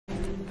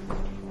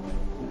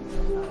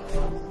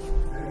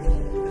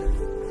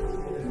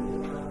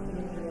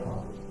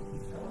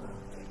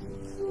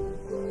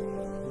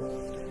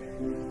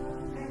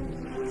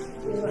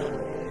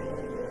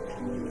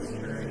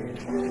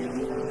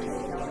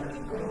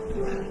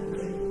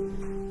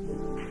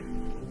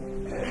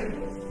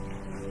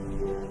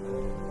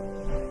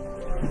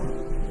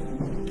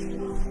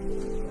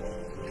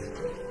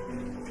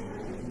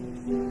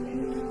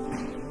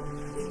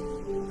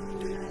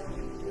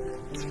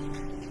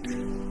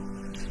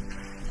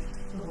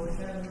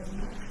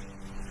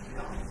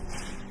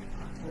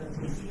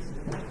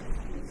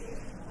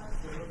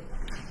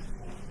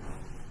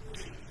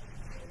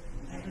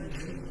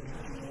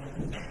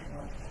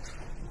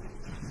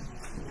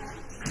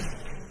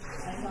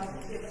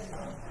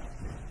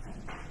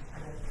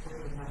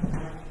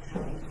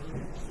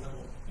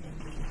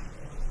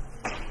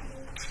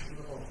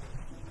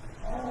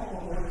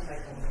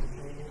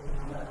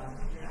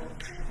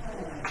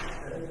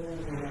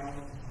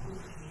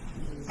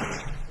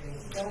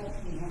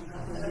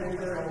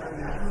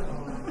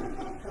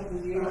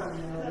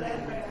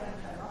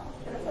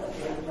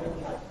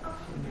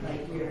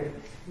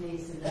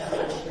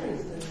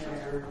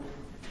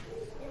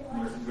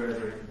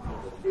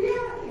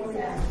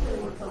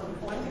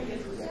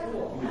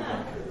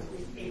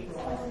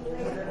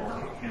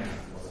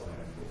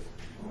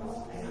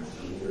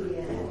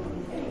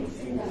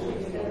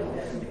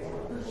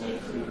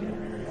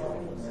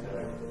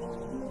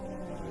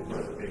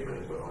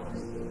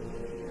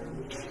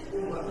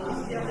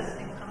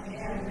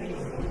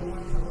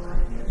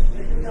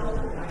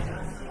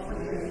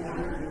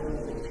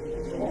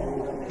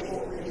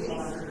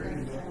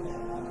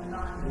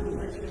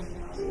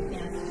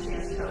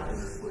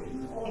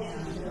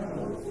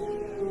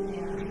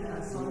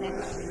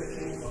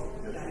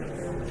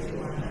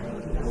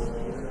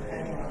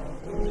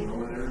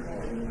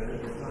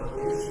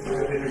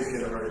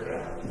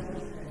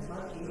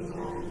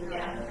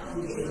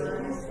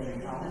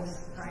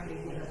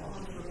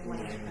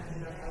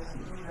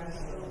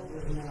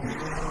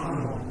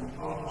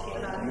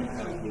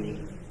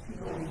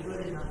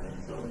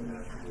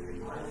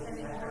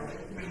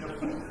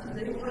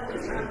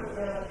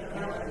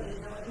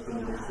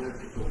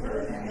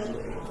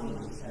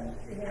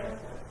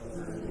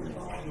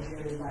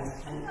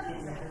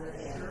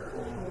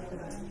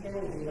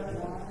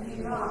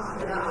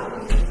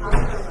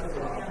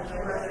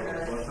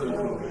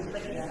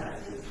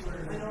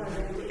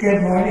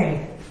Good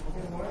morning.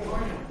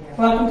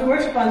 Welcome to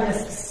worship on this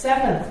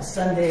 7th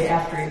Sunday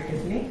after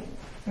Epiphany.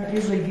 I don't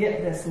usually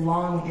get this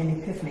long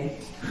in Epiphany.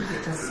 We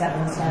get to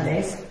 7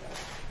 Sundays.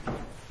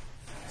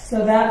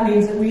 So that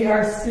means that we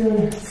are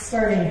soon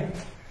starting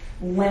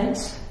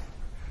Lent.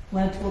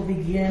 Lent will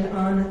begin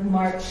on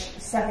March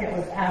 2nd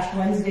with Ash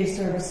Wednesday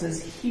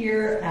services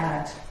here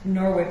at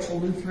Norwich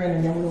Lutheran,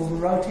 and then we will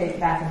rotate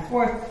back and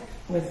forth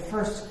with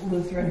First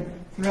Lutheran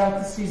throughout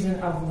the season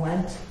of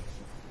Lent.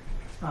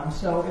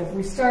 So if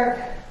we start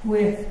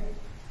with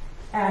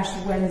Ash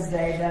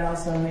Wednesday, that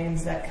also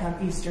means that come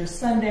Easter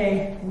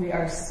Sunday, we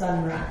are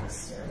sunrise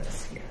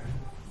service here.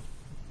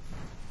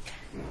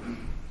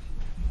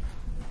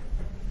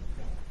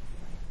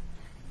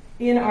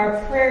 In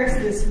our prayers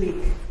this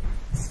week,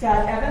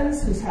 Scott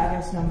Evans, who's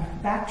having some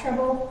back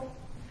trouble,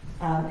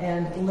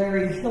 and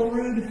Larry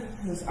Hilrud,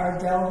 who's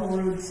Ardell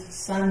Hilrud's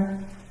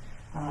son,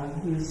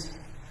 who's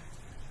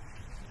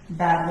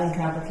battling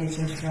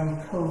complications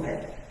from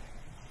COVID.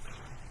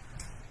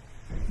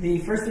 The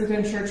First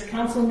Lutheran Church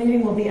Council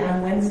meeting will be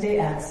on Wednesday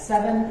at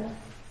 7.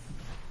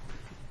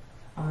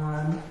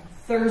 On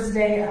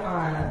Thursday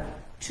on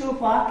 2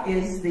 o'clock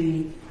is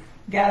the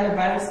Gather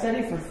Bible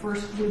Study for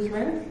First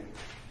Lutheran.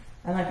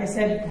 And like I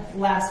said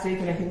last week,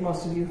 and I think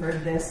most of you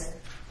heard this,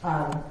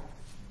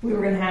 we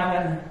were going to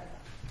have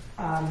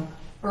an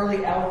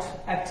early out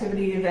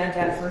activity event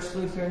at First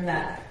Lutheran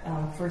that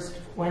first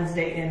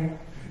Wednesday in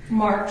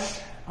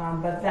March,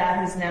 but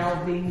that is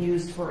now being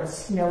used for a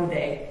snow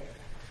day.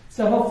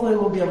 So hopefully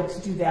we'll be able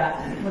to do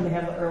that when they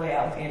have the early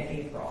out in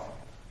April.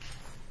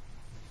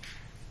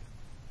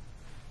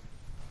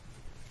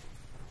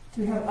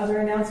 Do we have other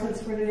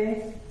announcements for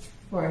today?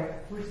 Lori?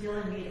 We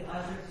still need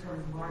ushers for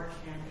March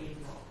and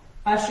April.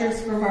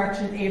 Ushers for March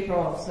and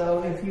April.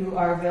 So if you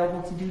are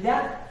available to do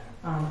that,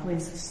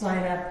 please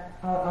sign up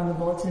out on the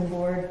bulletin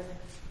board.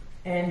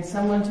 And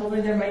someone told me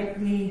there might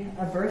be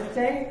a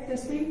birthday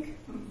this week.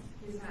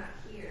 He's not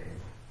here.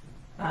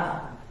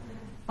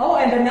 Oh,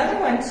 and another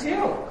one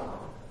too.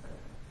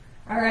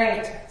 All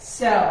right,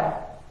 so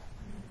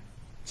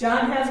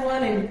John has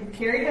one and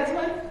Carrie has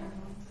one?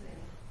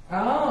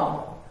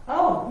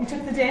 Oh, you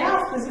took the day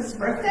off. Is his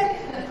birthday?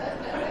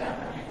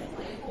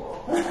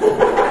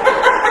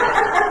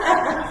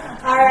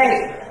 All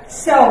right,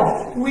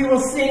 so we will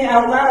sing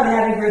out loud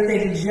happy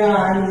birthday to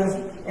John,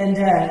 and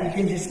you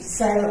can just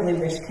silently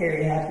wish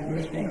Carrie happy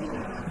birthday.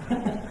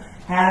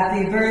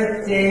 Happy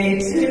birthday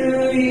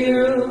to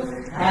you.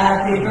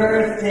 Happy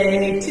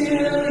birthday to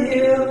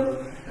you.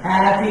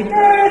 Happy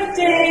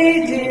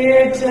birthday,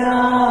 dear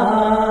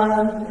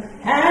John.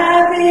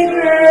 Happy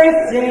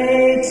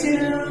birthday to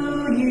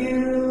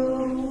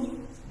you.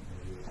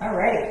 All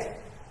right.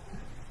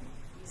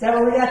 Is that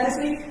what we got this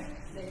week?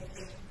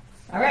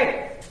 All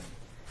right.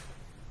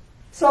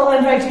 So I'll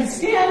invite you to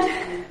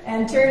stand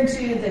and turn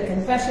to the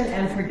confession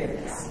and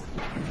forgiveness.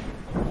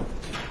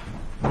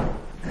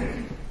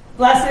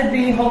 Blessed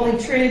be Holy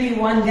Trinity,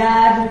 one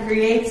God, who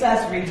creates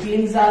us,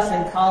 redeems us,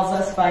 and calls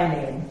us by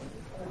name.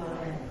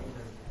 Amen.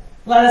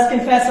 Let us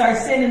confess our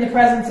sin in the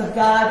presence of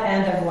God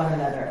and of one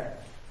another.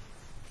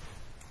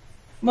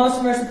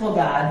 Most merciful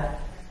God,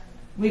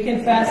 we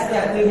confess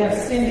that we have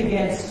sinned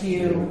against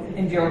you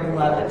and your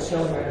beloved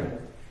children.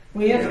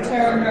 We have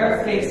turned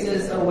our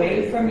faces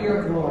away from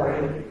your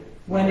glory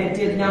when it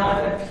did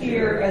not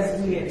appear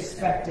as we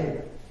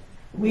expected.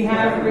 We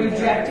have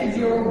rejected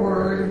your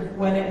word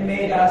when it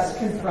made us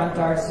confront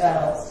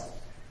ourselves.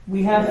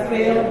 We have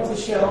failed to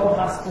show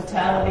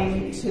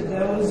hospitality to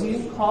those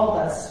you called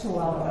us to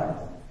welcome.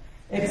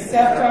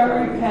 Accept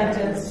our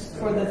repentance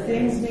for the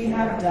things we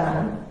have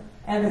done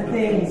and the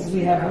things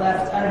we have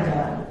left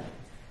undone.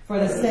 For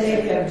the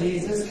sake of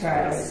Jesus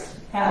Christ,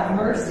 have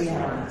mercy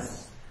on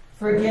us.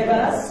 Forgive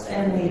us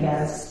and lead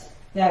us,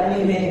 that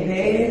we may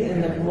bathe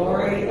in the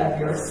glory of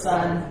your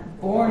Son,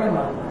 born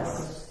among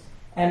us,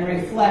 and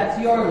reflect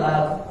your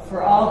love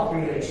for all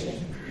creation.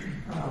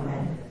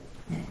 Amen.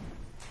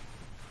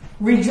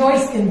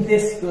 Rejoice in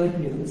this good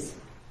news.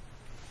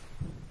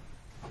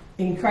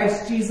 In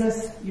Christ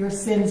Jesus, your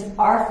sins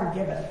are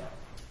forgiven.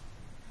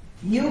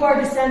 You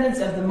are descendants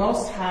of the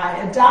Most High,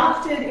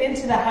 adopted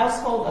into the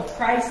household of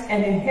Christ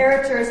and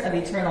inheritors of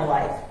eternal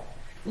life.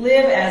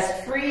 Live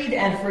as freed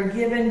and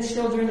forgiven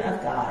children of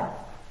God.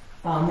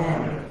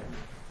 Amen.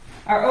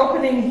 Our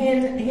opening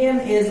hymn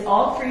is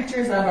All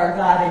Creatures of Our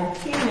God and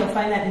King. You'll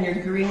find that in your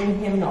green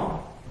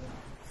hymnal.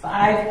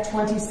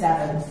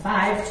 527.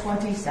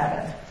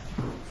 527.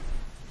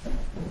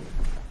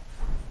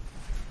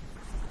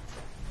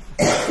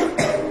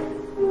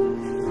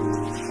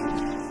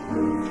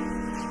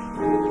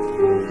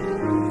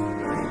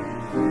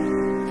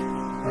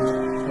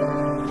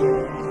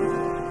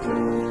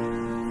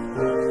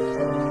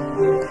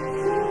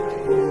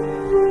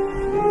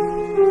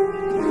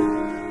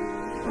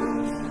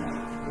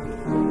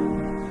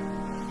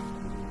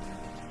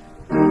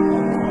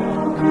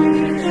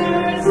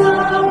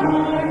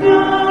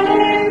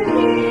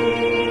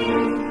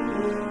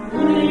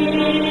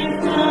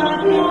 Lift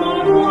up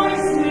your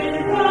voice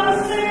with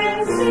us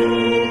and sing.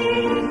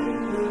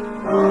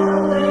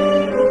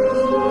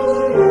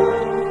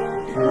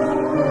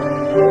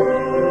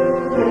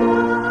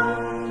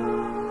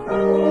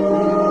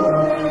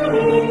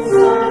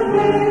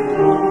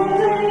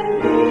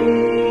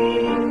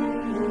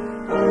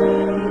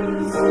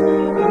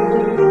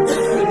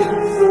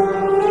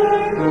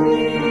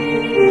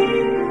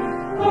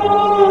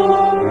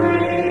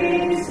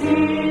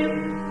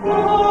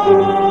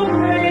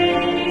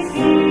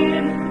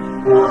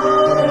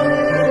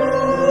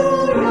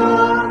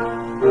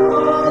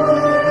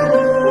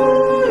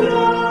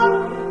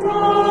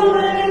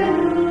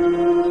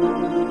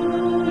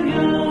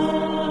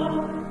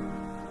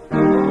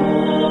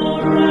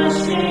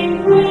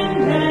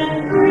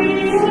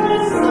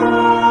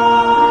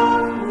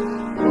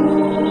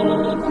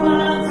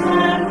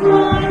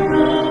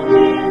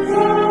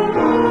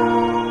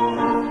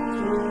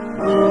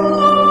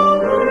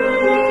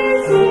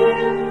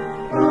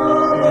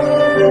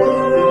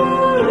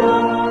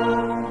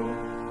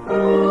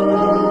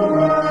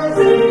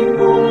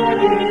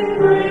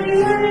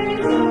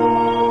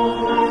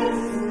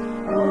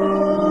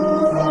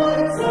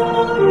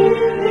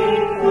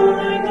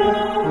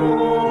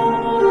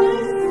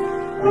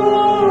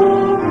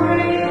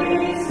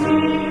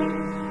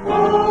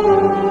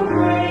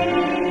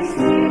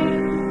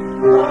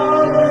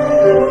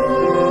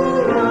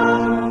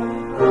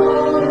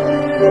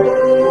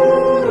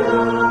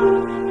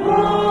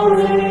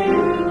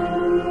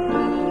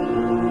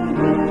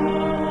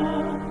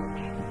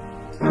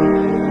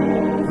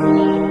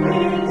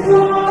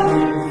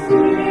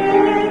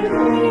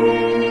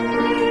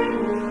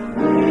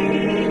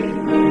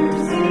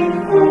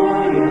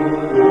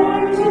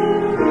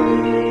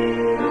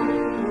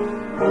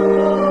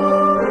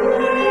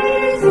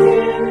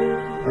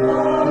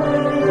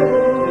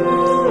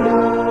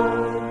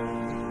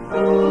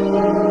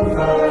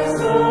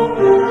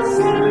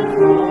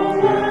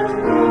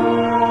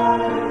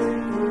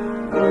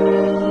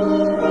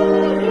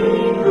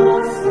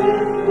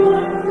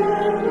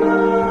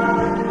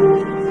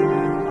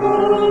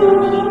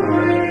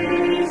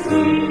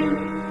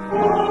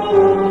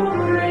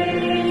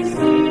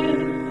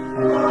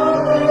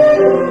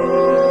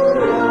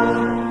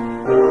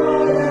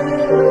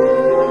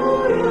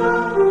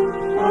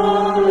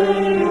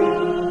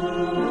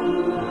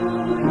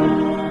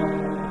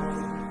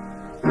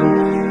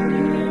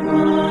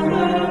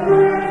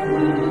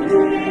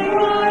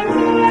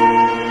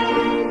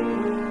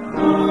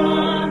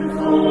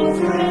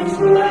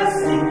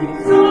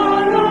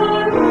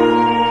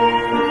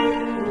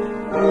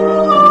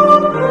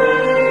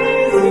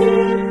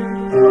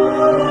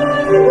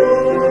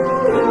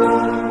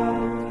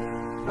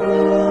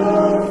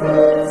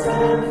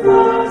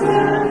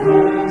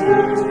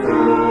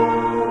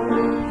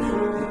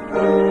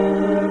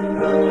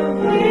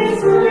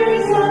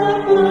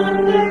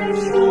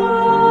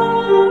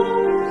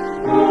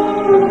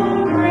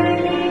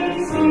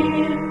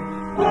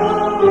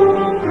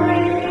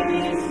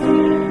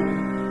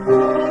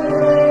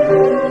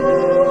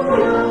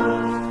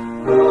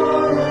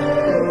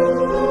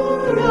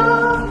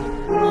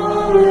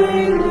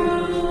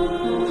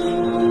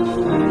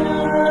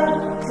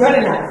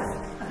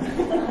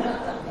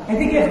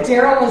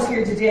 Daryl was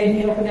here today and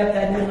he opened up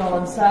that hymnal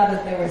and saw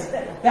that there was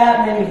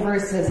that many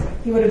verses,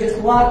 he would have just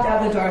walked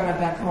out the door and went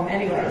back home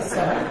anyway. So,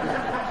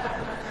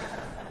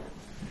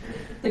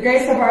 the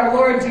grace of our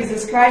Lord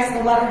Jesus Christ,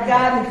 the love of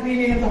God, and the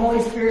communion of the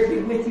Holy Spirit be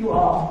with you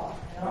all.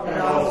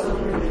 And also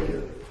with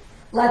you.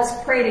 Let's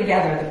pray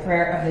together the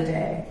prayer of the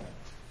day.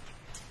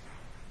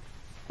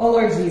 O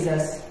Lord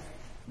Jesus,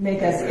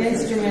 make us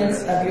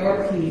instruments of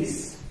your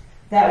peace,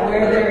 that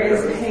where there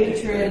is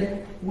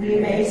hatred, we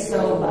may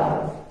sow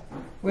love.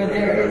 Where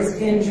there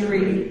is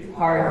injury,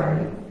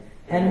 pardon.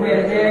 And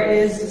where there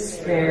is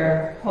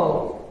despair,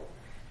 hope.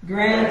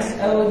 Grant,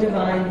 O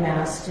divine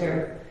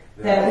Master,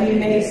 that we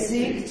may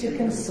seek to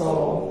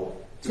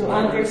console, to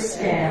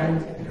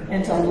understand,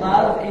 and to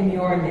love in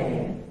your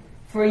name.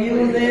 For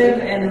you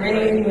live and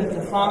reign with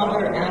the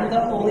Father and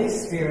the Holy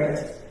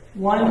Spirit,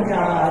 one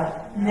God,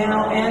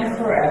 now and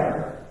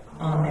forever.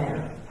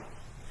 Amen.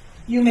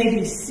 You may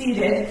be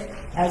seated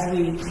as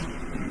we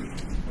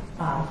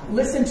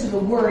listen to the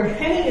word.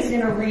 Henny is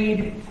going to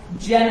read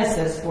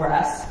Genesis for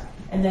us,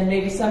 and then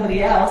maybe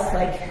somebody else,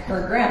 like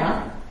her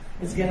grandma,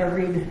 is going to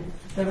read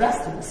the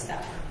rest of the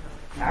stuff.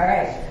 All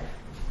right.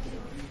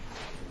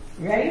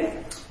 You ready?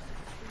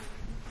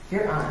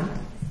 You're on.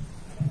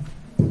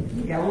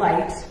 You got a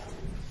light.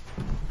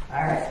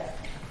 All right.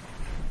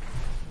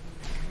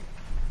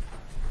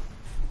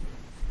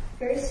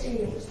 First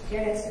reading,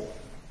 Genesis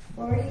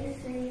 43,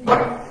 3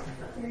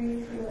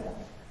 through 11.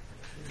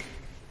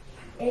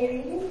 A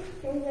reading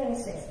from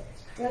Genesis.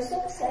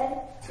 Joseph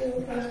said to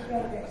his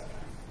brothers,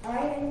 I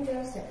am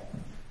Joseph.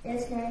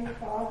 Is my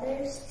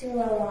father still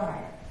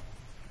alive?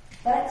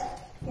 But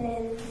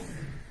his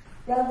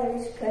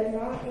brothers could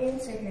not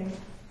answer him.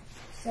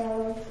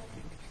 So,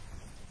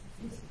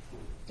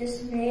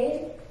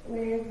 dismayed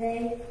were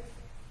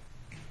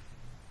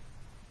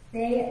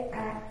they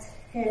at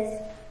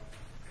his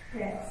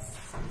presence.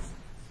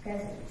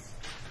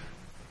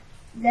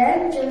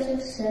 Then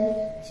Joseph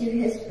said to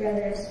his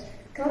brothers,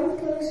 come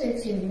closer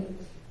to me.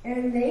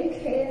 And they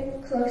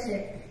came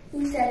closer.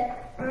 He said,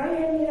 I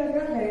am your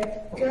brother,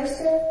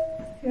 Joseph,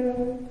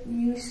 whom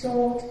you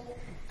sold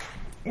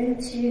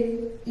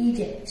into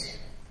Egypt.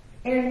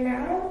 And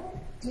now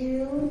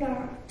do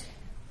not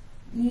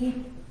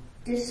be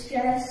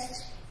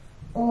distressed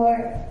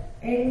or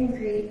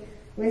angry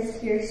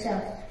with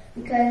yourself,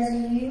 because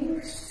you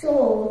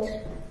sold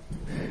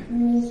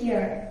me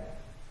here.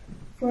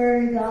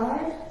 For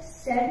God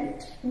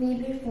sent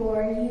me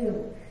before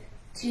you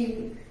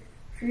to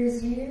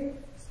preserve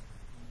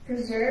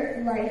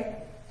life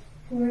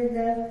for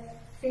the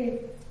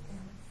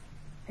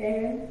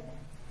famine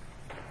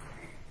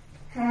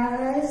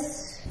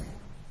has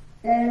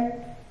been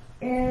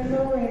in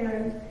the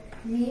land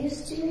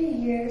these 2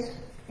 years,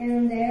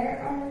 and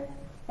there are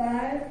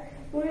 5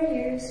 more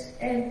years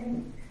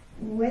in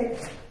which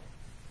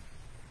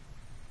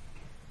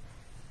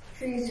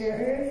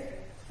preserve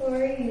for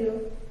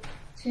you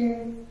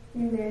to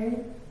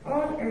remain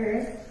on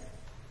earth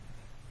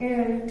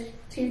and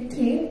to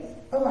keep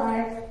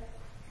alive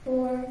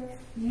for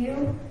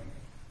you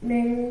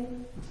many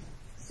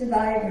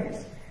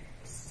survivors.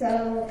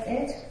 So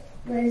it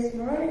was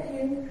not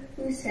you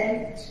who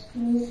sent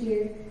me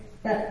here,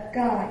 but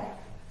God.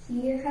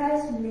 He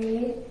has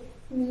made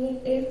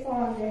me a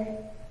father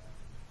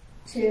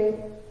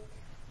to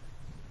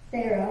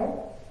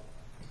Pharaoh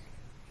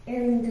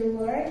and the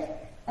Lord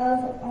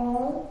of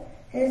all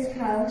his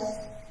house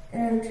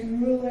and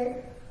ruler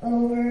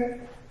over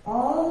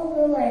all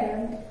the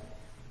land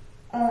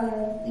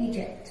of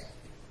Egypt.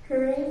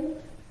 Hurry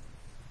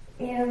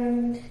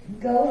and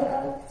go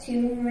up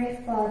to my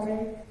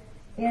father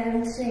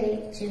and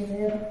say to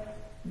him,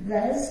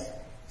 thus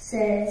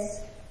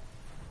says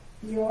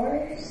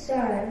your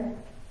son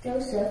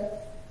Joseph,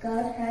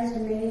 God has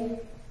made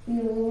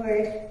you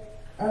Lord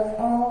of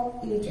all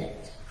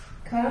Egypt.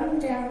 Come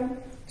down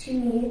to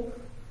me,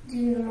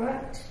 do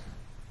not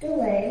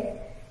delay.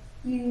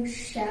 You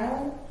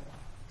shall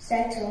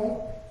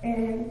settle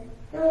in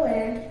the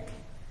land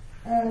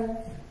of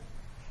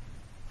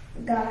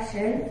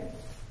Goshen,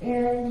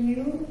 and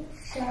you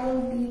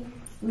shall be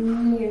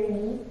near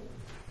me.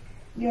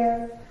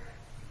 Your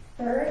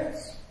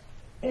herds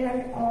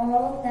and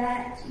all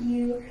that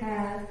you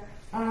have,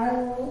 I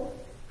will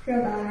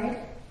provide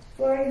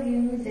for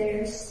you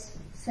their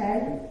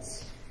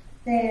sons.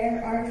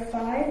 There are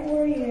 5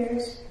 more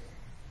years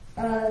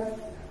of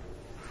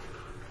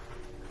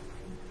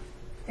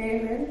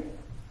famine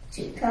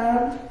to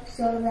come,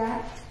 so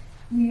that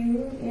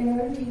you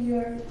and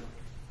your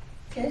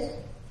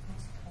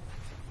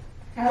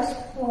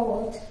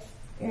household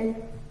and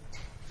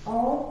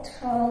all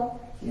tall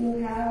you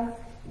have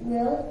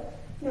will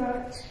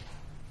not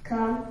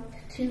come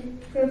to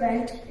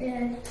prevent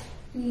and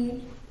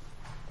heed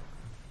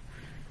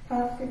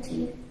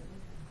poverty,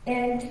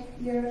 and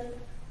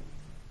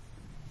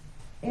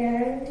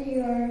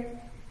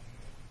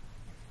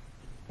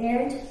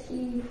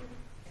he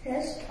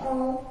kissed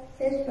all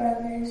his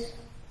brothers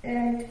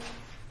and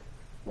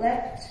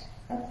wept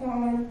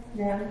upon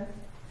them.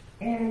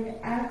 And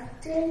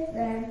after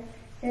them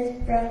his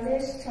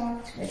brothers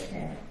talked with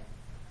him.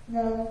 The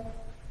Lord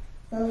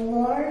of the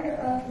word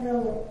of the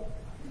Lord.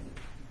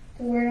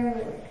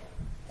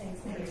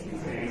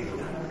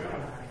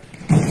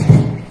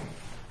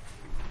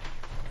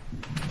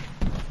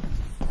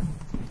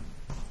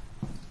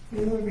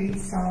 We will read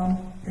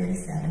Psalm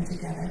 37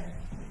 together.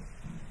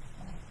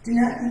 Do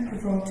not be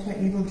provoked by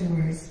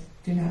evildoers.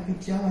 Do not be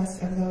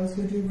jealous of those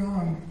who do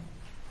wrong.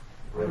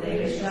 For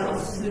they shall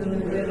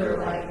soon wither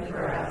like the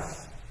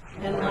grass,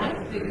 and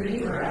like the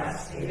green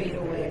grass fade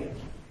away.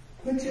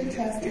 Put your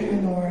trust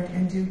in the Lord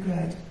and do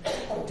good.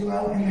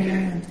 Dwell in the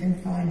land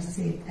and find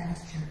safe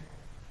pasture.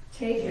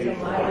 Take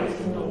delight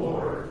in the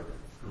Lord,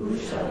 who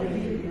shall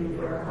lead you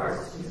your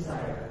heart's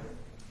desire.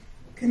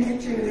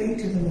 Commit your way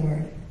to the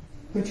Lord.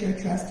 Put your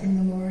trust in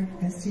the Lord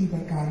and see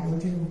what God will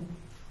do.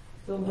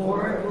 The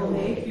Lord will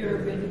make your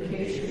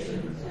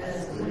vindication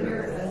as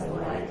clear as the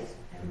light,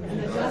 and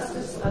the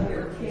justice of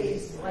your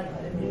case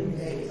like the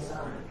noonday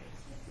sun.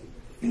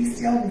 Be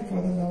still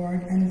before the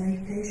Lord and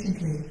wait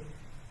patiently.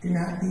 Do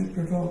not be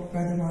provoked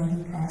by the one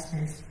who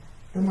prospers,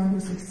 the one who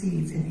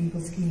succeeds in evil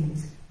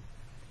schemes.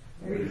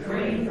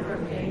 Refrain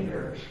from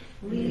anger.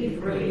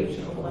 Leave rage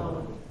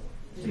alone.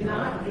 Do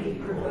not be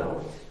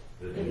provoked.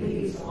 It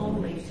leads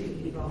only to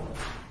evil.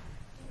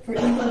 For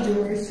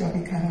evildoers shall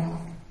be cut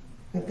off,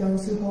 but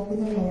those who hope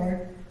in the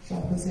Lord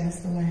shall possess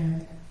the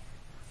land.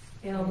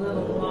 In a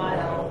little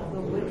while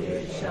the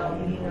wicked shall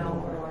be no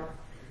more.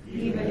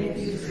 Even if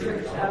you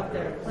search out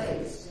their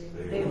place,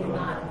 they will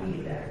not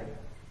be there.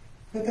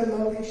 But the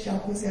lowly shall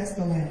possess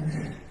the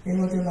land. They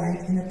will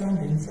delight in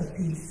abundance of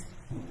peace.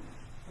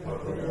 You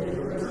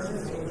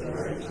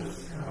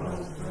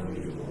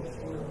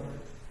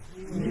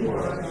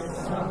are a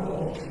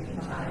stronghold in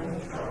time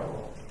of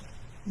trouble.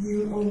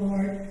 You, O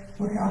Lord,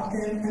 will help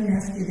them and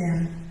rescue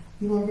them.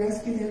 You will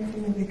rescue them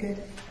from the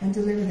wicked and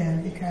deliver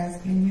them, because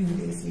in you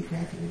they seek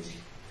refuge.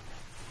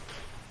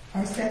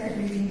 Our second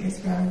reading is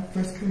from 1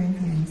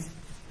 Corinthians.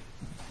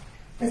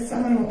 But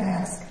someone will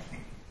ask,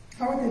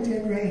 how are the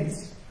dead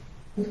raised?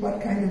 With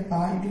what kind of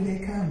body do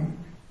they come?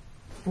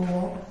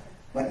 Fool,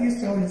 what you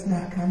sow does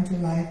not come to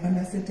life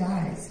unless it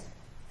dies.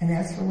 And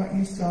as for what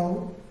you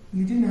sow,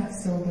 you do not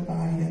sow the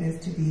body that is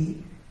to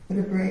be, but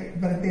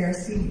a bare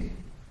seed,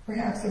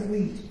 perhaps of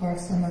wheat or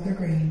of some other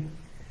grain.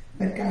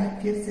 But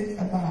God gives it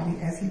a body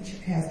as he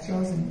has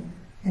chosen,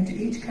 and to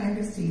each kind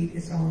of seed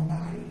its own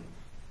body.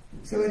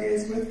 So it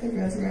is with the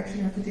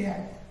resurrection of the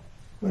dead.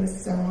 What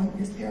is sown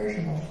is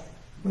perishable.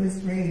 What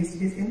is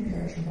raised is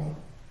imperishable.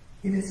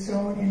 It is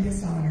sown in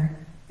dishonor.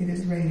 It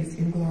is raised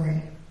in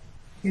glory.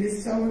 It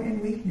is sown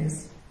in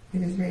weakness.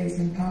 It is raised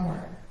in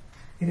power.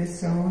 It is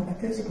sown a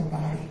physical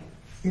body.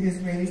 It is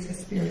raised a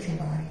spiritual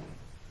body.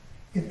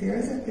 If there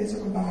is a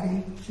physical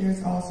body, there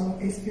is also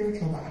a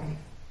spiritual body.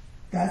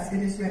 Thus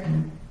it is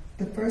written,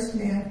 the first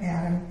man,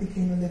 Adam,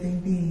 became a living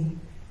being.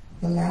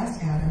 The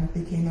last Adam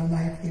became a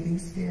life-giving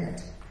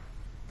spirit.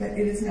 But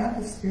it is not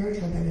the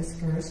spiritual that is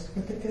first,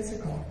 but the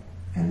physical,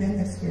 and then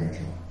the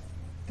spiritual.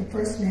 The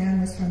first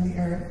man was from the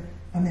earth,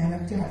 a man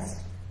of dust.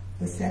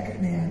 The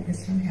second man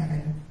is from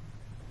heaven.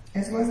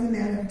 As was the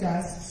man of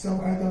dust, so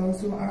are those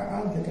who are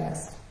of the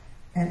dust.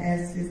 And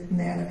as is the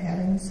man of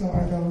heaven, so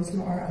are those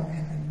who are of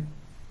heaven.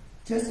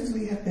 Just as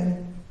we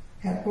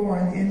have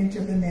borne the image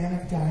of the man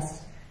of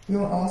dust, we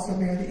will also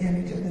bear the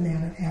image of the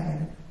man of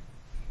heaven.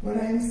 What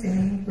I am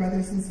saying,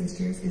 brothers and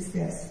sisters, is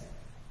this.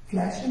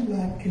 Flesh and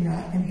blood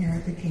cannot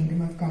inherit the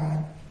kingdom of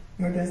God,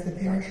 nor does the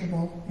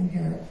perishable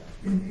inherit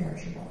the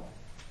imperishable.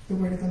 The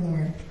word of the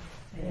Lord.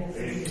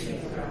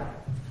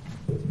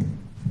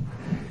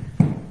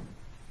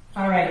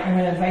 All right, I'm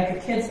going to invite the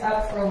kids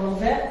up for a little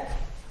bit.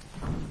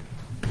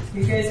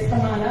 You guys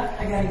come on up.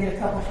 I got to get a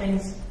couple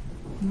things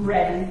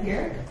ready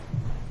here.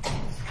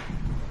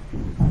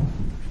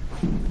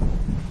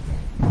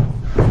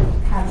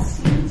 Have a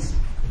seat.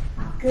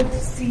 Good to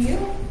see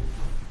you.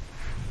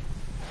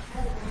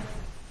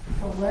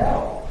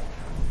 Hello.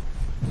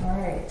 All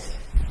right.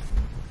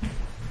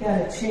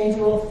 Got to change a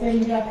little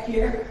thing up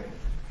here.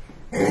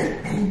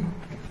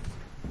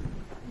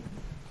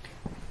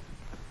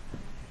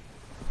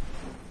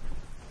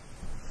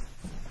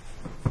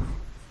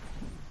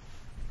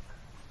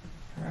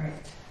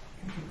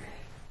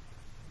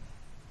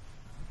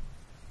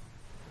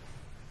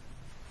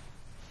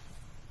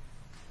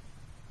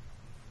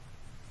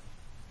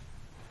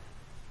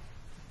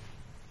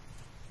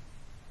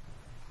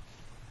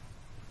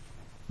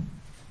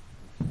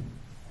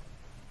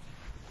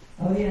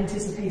 Oh, the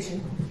anticipation.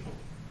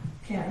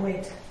 Can't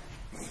wait.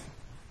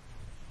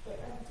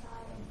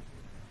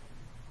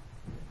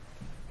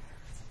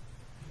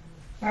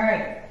 All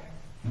right.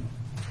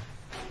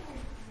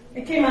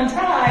 It came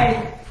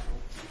untied.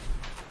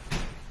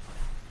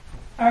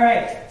 All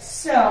right,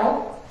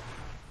 so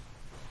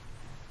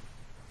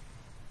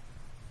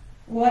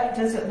what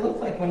does it look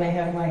like when I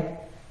have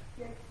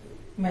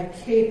my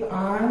cape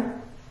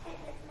on?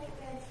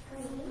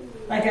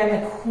 Like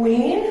I'm a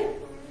queen?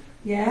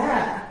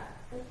 Yeah.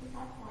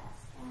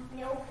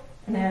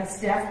 And I have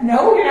staff.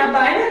 No, you're not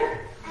buying it?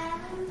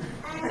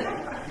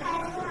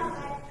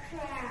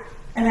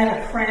 And then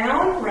a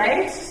crown,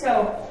 right?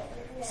 So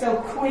So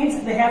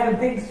queens, they have a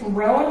big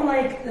throne,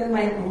 like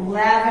my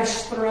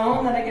lavish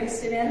throne that I get to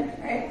sit in,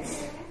 right?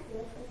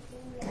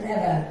 And they have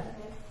a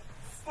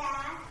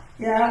Staff.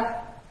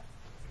 yeah,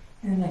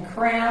 and a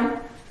crown.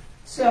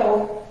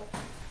 So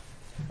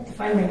I have to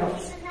find my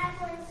notes. The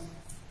necklace.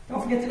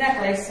 Don't forget the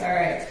necklace. All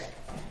right.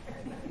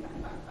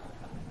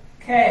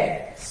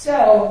 Okay,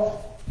 so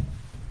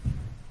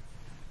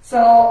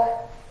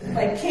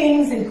like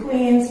kings and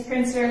queens,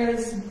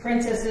 princes and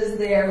princesses,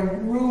 they're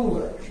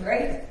rulers,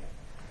 right?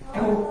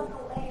 And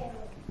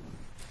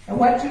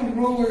what do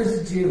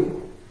rulers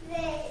do?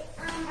 They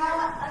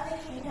tell other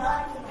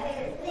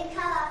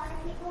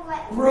people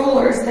what.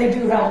 Rulers, they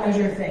do help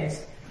measure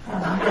things.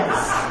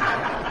 Yes.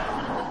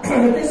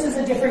 But this is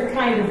a different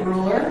kind of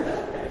ruler.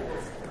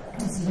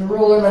 This is a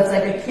ruler that's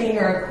like a king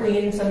or a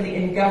queen, somebody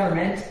in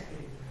government.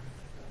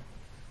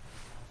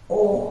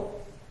 Oh,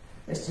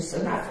 this just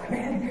is not going to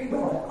end very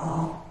well at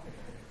all.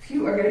 If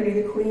you are going to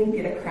be the queen,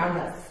 get a crown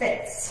that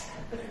fits.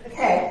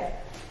 Okay.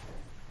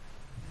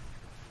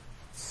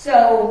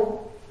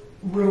 So,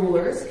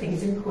 rulers,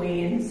 kings and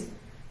queens,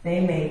 they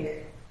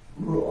make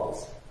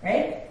rules,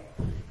 right?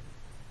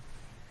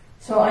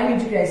 So I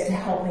need you guys to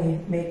help me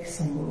make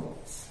some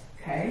rules,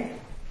 okay?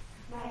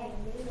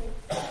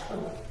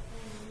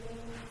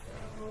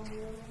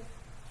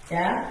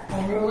 Yeah,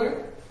 a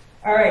ruler?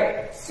 All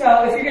right,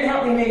 so if you're going to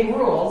help me make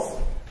rules,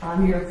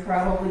 you're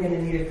probably going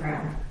to need a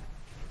crown.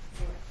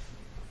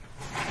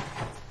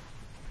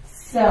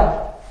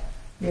 So,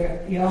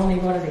 you all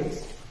need one of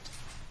these.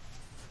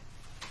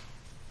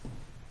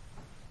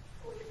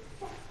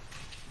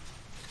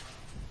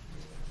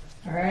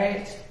 All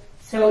right,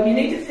 so you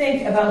need to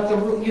think about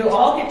you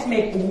all get to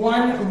make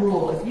one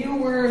rule. If you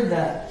were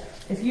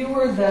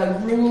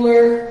the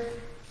ruler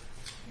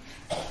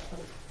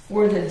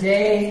for the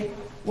day,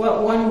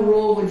 what one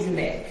rule would you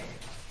make?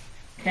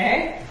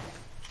 Okay?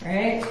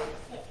 Right?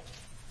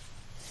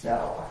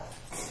 So,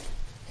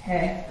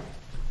 okay.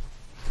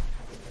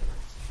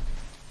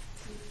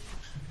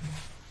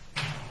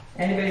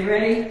 Anybody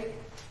ready?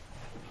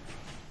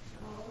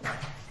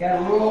 Got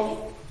a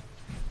rule?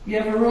 You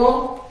have a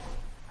rule?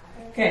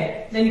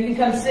 Okay, then you can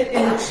come sit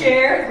in the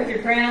chair with your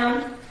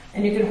crown,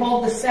 and you can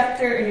hold the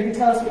scepter, and you can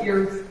tell us what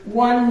your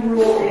one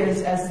rule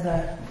is as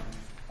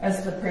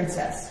the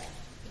princess.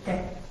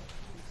 Okay?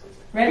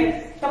 Ready?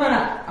 Come on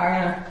up,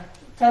 Ariana.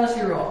 Tell us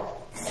your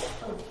rule.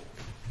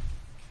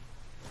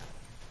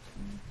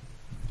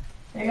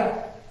 There you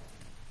go.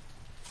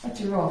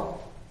 What's your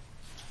rule?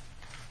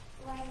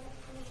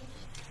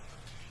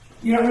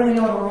 You don't really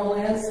know what a rule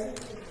is?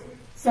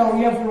 So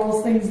you have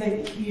rules, things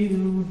that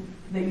you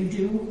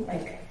do,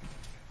 like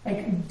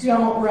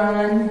don't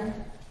run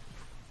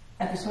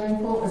at the swimming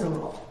pool is a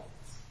rule.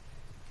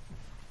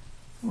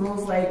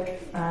 Rules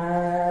like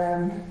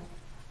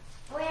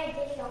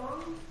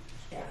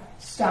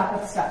stop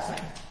at the stop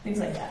sign. Things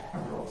like that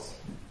are rules.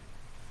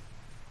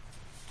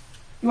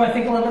 You want to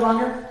think a little bit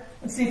longer?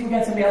 Let's see if we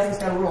got somebody else who's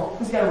got a rule.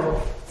 Who's got a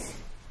rule?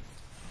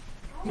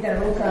 You got a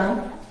rule, Con?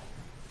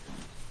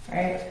 All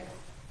right.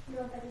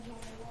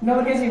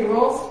 Nobody has any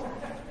rules?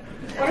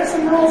 What are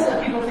some rules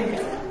that people think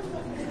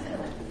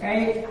of?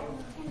 Right?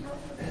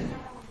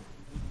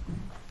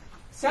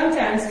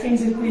 Sometimes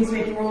kings and queens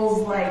make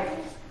rules like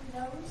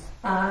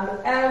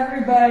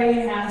everybody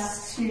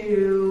has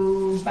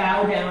to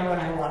bow down when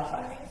I walk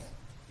by.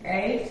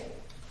 Right?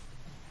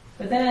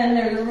 But then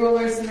there are the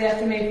rulers, so they have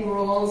to make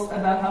rules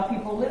about how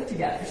people live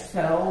together.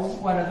 So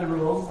one of the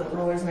rules that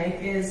rulers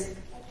make is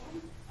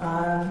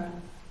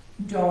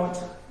don't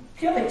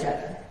kill each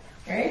other.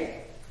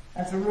 Right?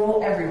 That's a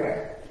rule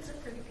everywhere.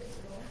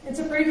 It's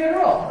a pretty good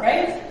rule,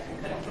 right?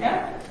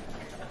 Yeah?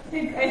 I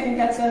think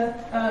that's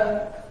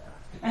a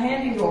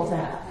handy rule to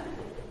have.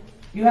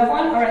 You have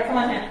one? All right, come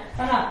on in.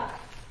 Come up.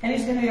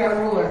 Henny's going to be our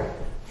ruler.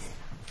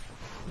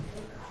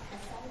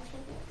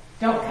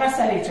 Don't cuss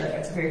at each other.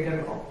 It's a very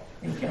good rule.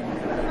 Thank you.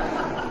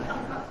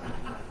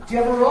 Do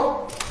you have a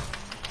rule?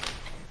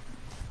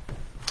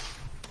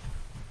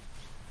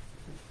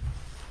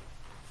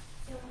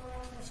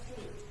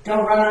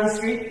 Don't run on the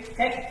street.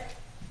 Okay.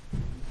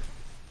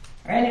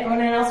 All right,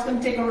 anyone else going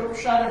to take a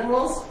shot at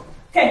rules?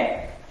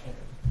 Okay.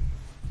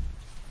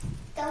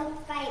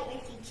 Don't fight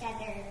with each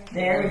other.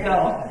 There we go.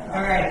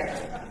 All right.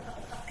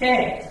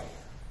 Okay.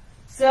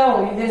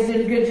 So, you guys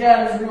did a good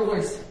job as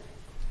rulers.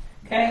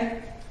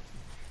 Okay?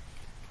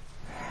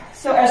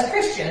 So, as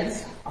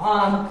Christians,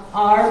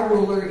 our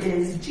ruler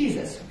is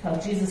Jesus. We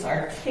call Jesus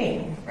our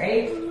king,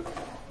 right?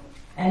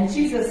 And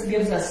Jesus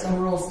gives us some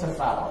rules to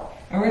follow.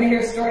 And we're going to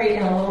hear a story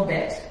in a little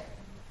bit.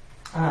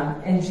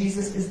 And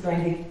Jesus is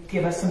going to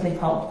give us something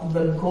called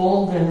the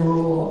golden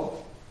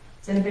rule.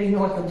 Does anybody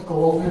know what the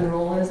golden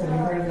rule is? Have you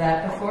heard of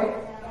that before?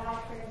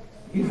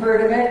 You've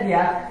heard of it?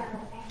 Yeah.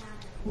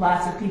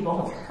 Lots of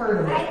people have heard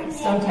of it.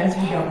 Sometimes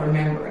we don't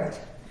remember it.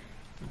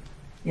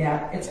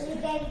 Yeah. Is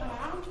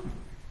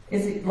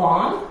it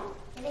long?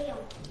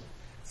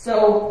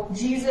 So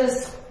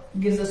Jesus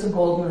gives us a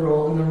golden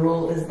rule, and the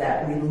rule is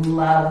that we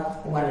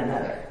love one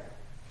another.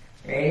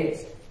 Right?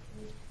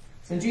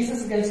 So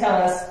Jesus is going to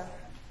tell us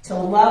to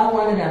love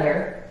one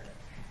another,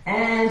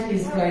 And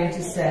he's going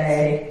to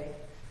say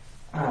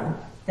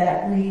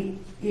that we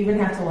even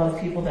have to love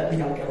people that we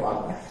don't get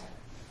along with.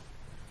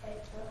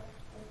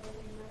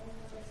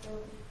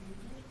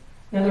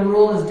 Another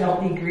rule is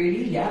don't be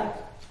greedy. Yeah.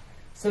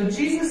 So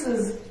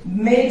Jesus'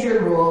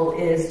 major rule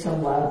is to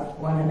love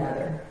one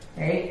another,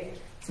 right?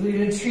 So we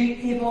would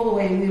treat people the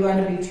way we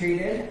want to be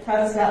treated. How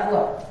does that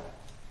look?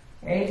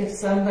 Right? If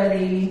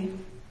somebody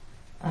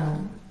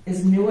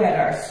is new at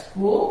our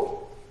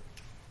school,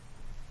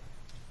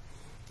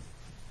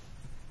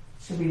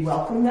 should we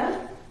welcome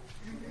them?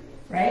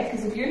 Right?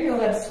 Because if you're new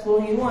at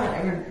school, you want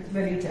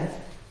everybody to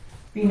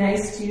be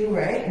nice to you,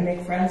 right? And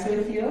make friends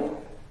with you.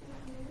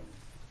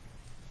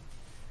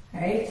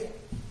 Right?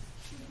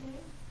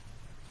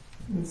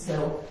 And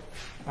so,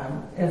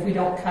 if we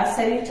don't cuss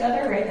at each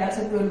other, right, that's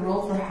a good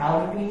rule for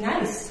how to be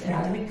nice and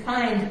how to be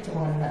kind to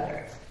one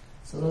another.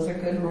 So those are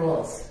good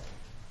rules.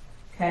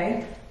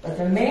 Okay? But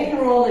the main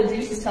rule that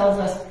Jesus tells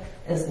us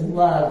is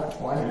love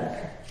one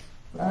another.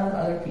 Love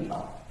other people.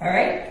 All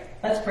right?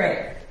 Let's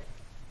pray.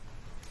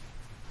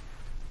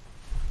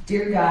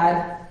 Dear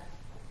God,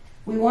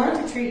 we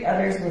want to treat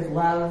others with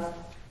love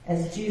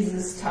as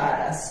Jesus taught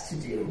us to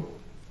do.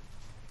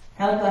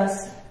 Help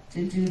us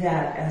to do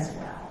that as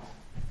well.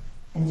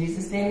 In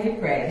Jesus' name we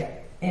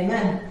pray.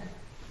 Amen.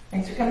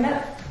 Thanks for coming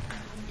up.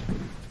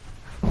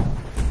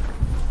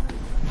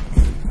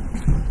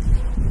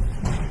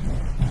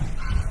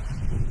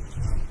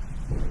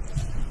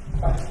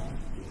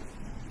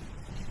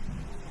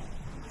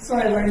 So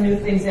I learn new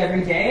things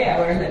every day. I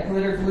learned that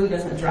glitter glue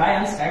doesn't dry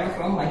on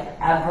styrofoam like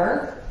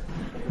ever.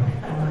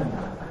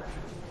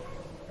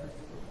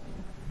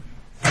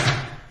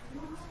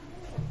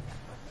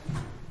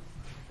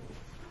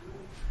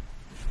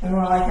 And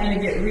while I kind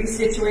of get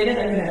resituated,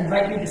 I'm going to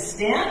invite you to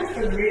stand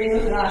for the reading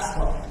of the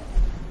gospel.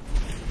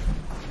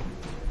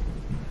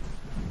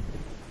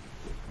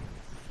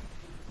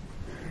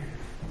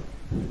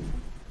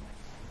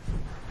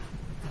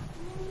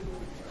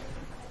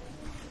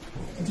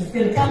 Which is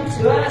going to come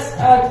to us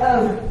out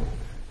of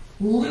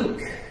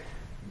Luke.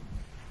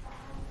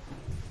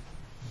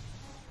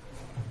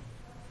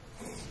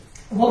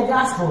 The Holy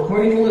Gospel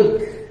according to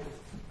Luke.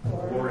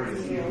 Glory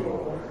to you,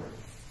 Lord.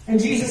 And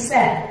Jesus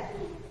said,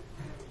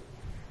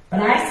 "But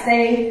I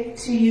say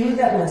to you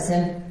that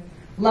listen,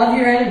 love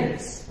your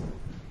enemies.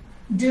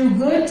 Do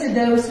good to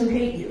those who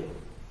hate you.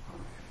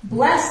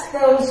 Bless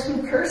those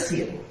who curse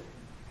you.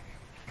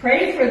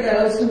 Pray for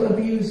those who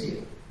abuse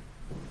you.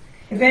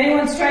 If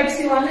anyone strikes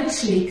you on the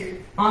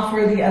cheek,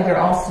 offer the other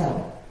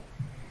also.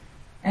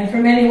 And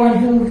from anyone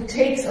who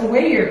takes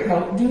away your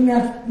coat, do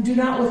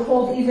not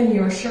withhold even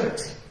your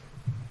shirt.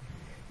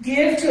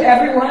 Give to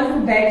everyone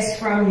who begs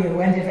from you,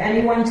 and if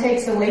anyone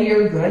takes away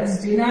your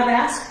goods, do not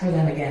ask for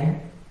them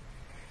again.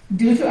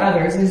 Do to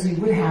others as you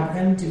would have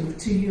them do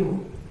to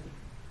you.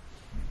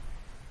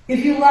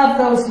 If you love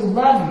those who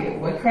love you,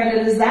 what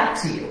credit is that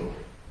to you?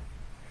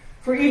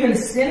 For even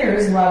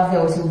sinners love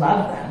those who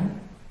love them.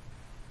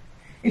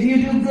 If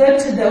you do good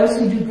to those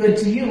who do good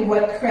to you,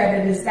 what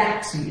credit is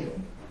that to you?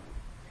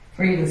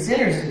 For even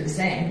sinners do the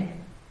same.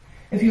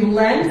 If you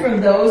lend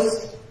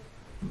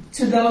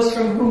to those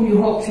from whom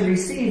you hope to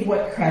receive,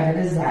 what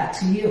credit is that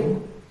to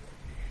you?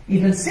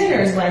 Even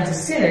sinners lend to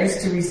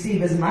sinners to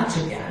receive as much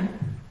again.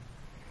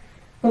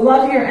 But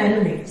love your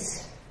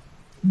enemies.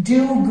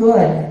 Do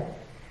good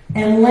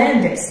and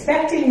lend,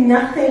 expecting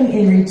nothing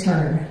in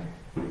return.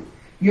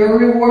 Your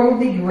reward will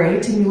be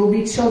great, and you will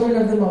be children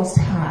of the Most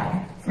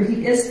High, for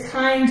he is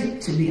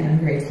kind to the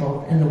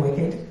ungrateful and the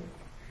wicked.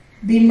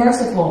 Be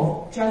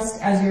merciful,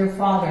 just as your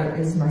Father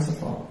is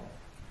merciful.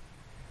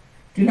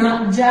 Do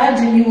not judge,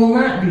 and you will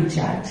not be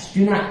judged.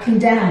 Do not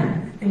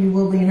condemn, and you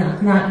will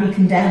not be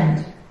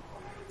condemned.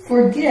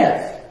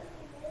 Forgive,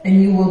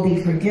 and you will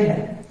be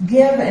forgiven.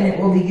 Give, and it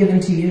will be given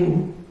to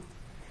you.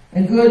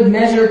 A good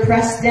measure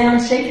pressed down,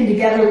 shaken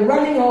together,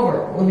 running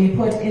over, will be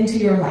put into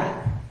your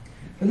lap.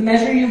 For the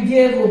measure you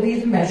give will be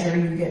the measure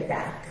you get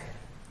back.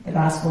 The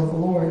Gospel of the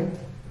Lord.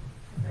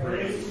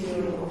 Praise to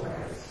you, Lord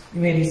Christ.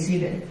 You may be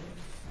seated.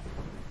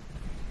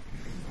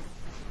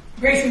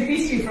 Grace and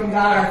peace to you from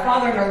God, our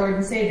Father and our Lord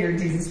and Savior,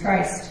 Jesus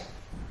Christ.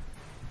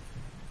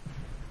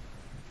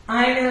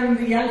 I am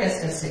the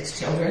youngest of 6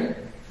 children,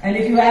 and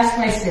if you ask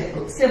my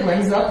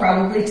siblings, they'll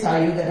probably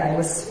tell you that I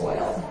was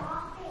spoiled.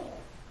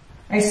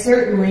 I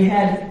certainly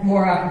had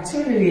more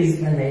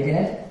opportunities than they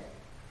did.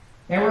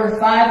 There were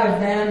 5 of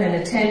them in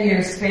a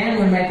 10-year span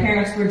when my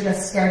parents were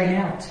just starting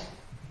out.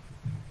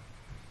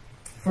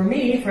 For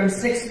me, from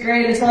 6th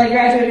grade until I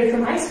graduated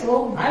from high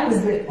school, I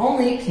was the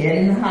only kid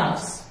in the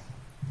house.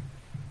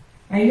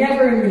 I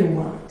never knew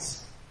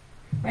want.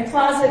 My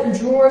closet and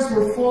drawers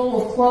were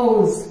full of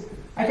clothes.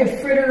 I could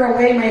fritter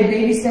away my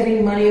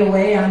babysitting money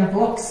away on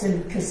books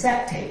and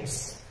cassette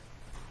tapes.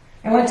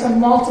 I went to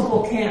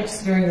multiple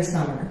camps during the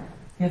summer.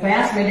 And if I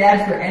asked my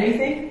dad for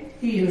anything,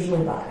 he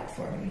usually bought it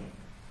for me.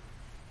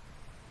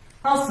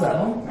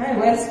 Also, I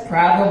was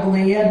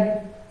probably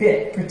a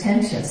bit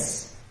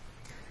pretentious.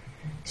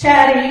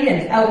 Chatty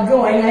and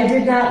outgoing, I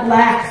did not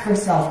lack for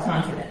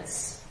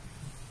self-confidence.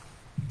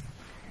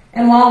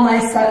 And while my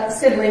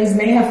siblings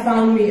may have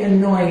found me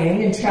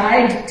annoying and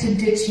tried to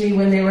ditch me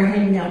when they were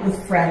hanging out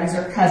with friends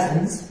or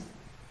cousins,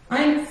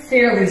 I'm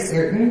fairly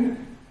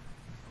certain,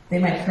 they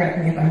might correct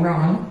me if I'm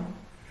wrong,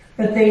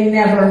 but they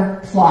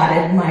never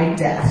plotted my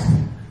death.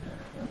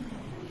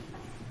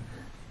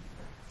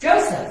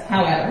 Joseph,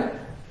 however,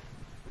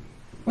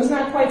 was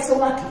not quite so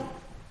lucky.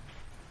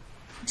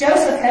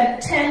 Joseph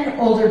had 10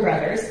 older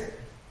brothers,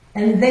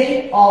 and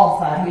they all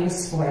thought he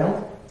was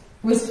spoiled.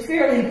 It was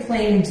fairly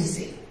plain to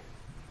see.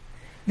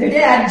 Their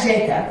dad,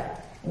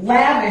 Jacob,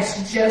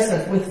 lavished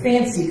Joseph with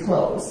fancy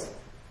clothes,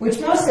 which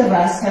most of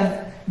us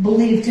have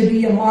believed to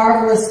be a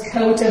marvelous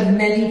coat of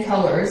many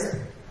colors,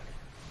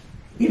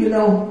 even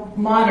though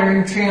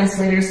modern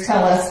translators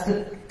tell us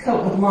the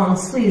coat with long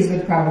sleeves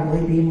would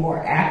probably be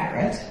more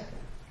accurate.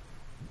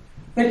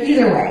 But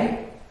either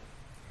way,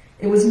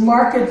 it was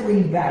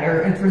markedly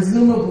better and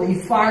presumably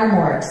far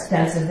more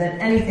expensive than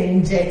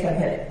anything Jacob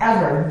had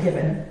ever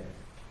given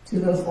to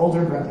those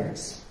older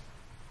brothers.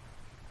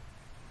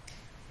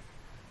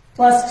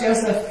 Plus,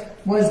 Joseph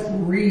was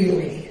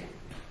really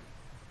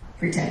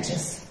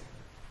pretentious.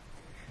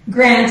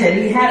 Granted,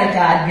 he had a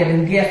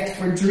God-given gift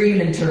for dream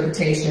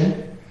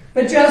interpretation,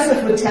 but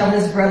Joseph would tell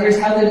his brothers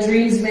how the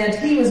dreams meant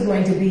he was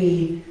going to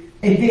be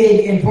a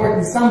big,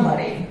 important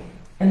somebody,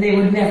 and they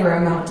would never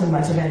amount to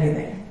much of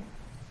anything.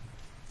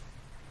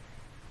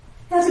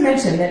 Not to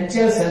mention that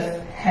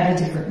Joseph had a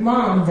different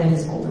mom than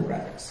his older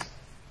brothers.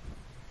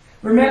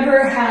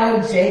 Remember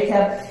how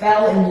Jacob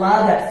fell in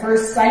love at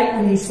first sight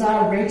when he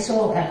saw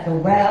Rachel at the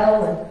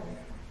well and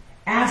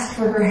asked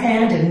for her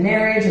hand in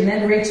marriage, and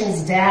then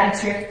Rachel's dad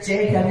tricked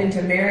Jacob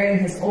into marrying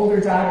his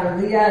older daughter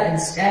Leah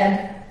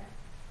instead?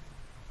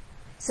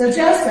 So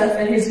Joseph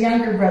and his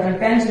younger brother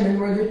Benjamin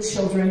were the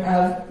children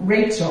of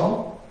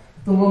Rachel,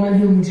 the woman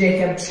whom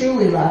Jacob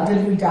truly loved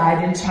and who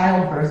died in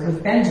childbirth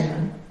with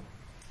Benjamin.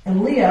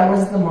 And Leah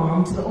was the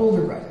mom to the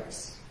older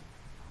brothers.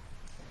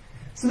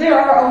 So there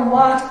are a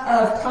lot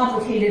of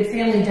complicated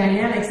family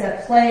dynamics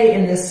at play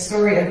in this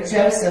story of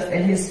Joseph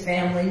and his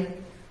family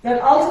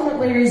that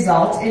ultimately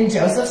result in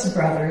Joseph's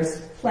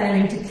brothers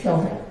planning to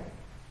kill him.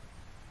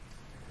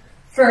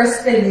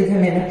 First, they leave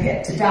him in a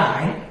pit to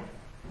die,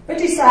 but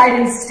decide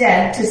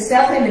instead to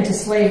sell him into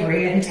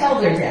slavery and tell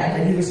their dad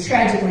that he was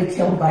tragically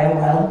killed by a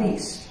wild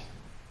beast.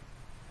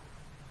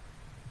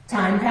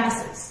 Time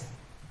passes.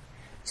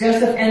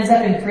 Joseph ends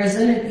up in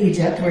prison in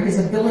Egypt, where his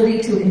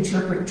ability to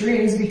interpret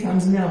dreams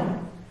becomes known.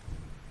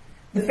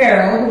 The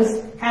Pharaoh, who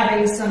was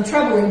having some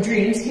troubling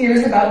dreams,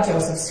 hears about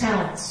Joseph's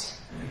talents.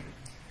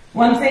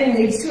 One thing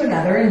leads to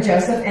another, and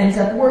Joseph ends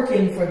up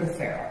working for the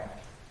Pharaoh.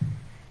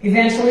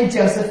 Eventually,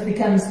 Joseph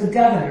becomes the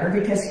governor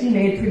because he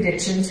made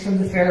predictions from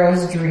the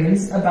Pharaoh's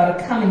dreams about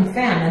a coming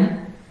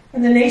famine,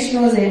 and the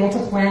nation was able to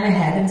plan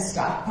ahead and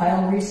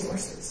stockpile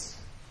resources.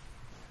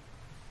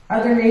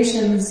 Other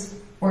nations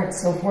weren't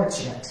so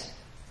fortunate.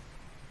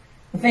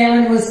 The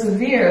famine was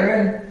severe,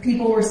 and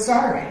people were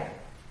starving.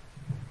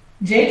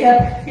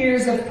 Jacob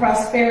hears of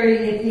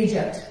prosperity in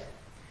Egypt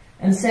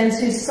and sends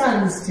his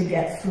sons to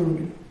get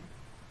food.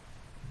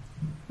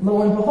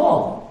 Lo and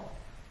behold,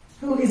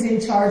 who is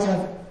in charge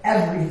of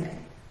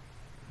everything?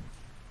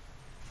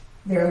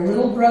 Their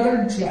little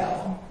brother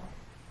Joe.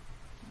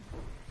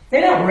 They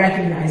don't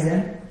recognize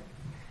him.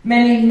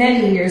 Many,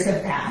 many years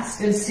have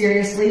passed, and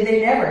seriously,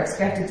 they never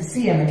expected to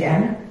see him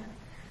again.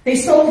 They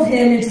sold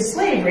him into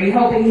slavery,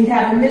 hoping he'd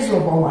have a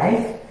miserable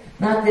life,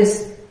 not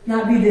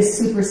be this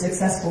super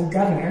successful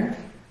governor.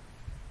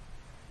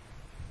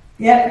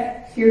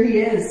 Yet, here he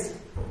is.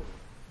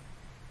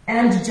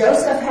 And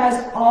Joseph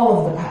has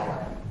all of the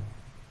power.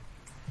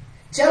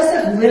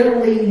 Joseph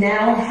literally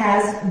now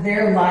has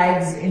their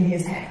lives in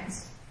his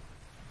hands.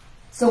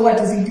 So what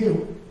does he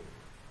do?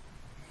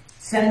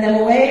 Send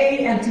them away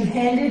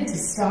empty-handed to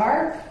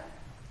starve?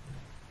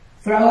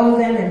 Throw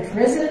them in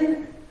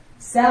prison?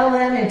 Sell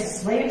them into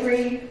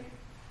slavery?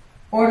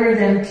 Order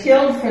them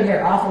killed for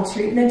their awful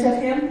treatment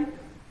of him?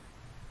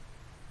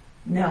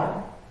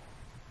 No.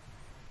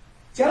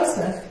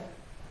 Joseph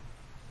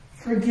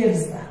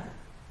forgives them.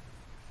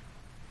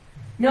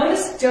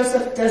 Notice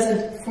Joseph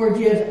doesn't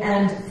forgive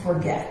and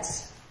forget.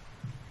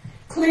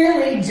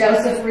 Clearly,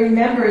 Joseph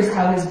remembers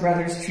how his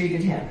brothers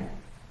treated him.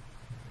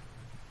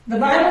 The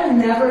Bible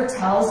never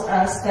tells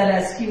us that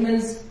as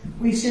humans,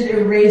 we should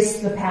erase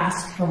the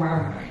past from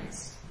our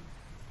minds.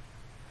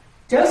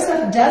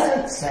 Joseph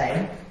doesn't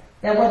say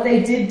that what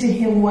they did to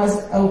him was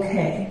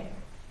okay.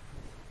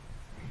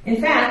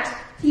 In fact,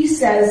 he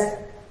says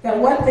that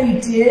what they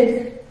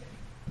did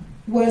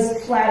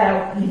was flat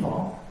out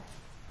evil.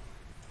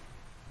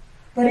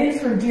 But in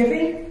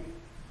forgiving,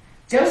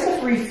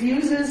 Joseph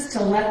refuses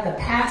to let the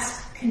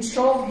past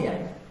control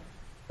him,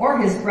 or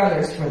his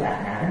brothers for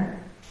that matter.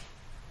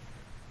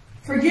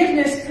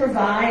 Forgiveness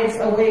provides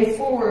a way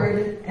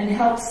forward and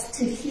helps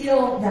to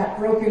heal that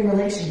broken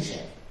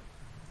relationship.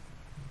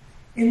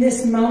 In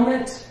this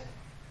moment,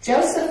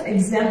 Joseph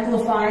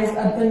exemplifies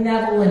a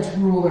benevolent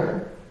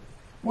ruler,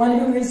 one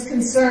who is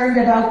concerned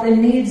about the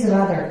needs of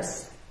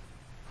others.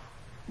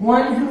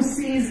 one who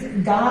sees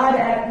God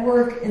at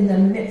work in the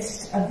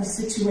midst of the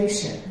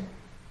situation.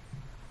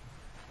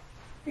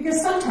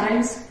 Because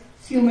sometimes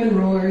human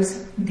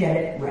rulers get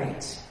it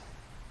right.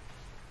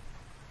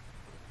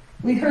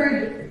 We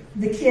heard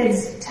the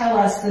kids tell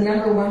us the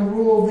number one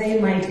rule they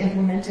might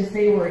implement if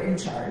they were in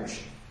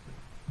charge.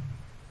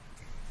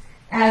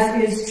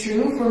 As is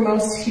true for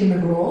most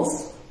human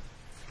rules,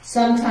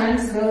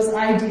 sometimes those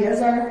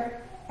ideas are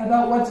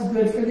about what's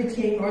good for the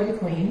king or the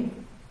queen.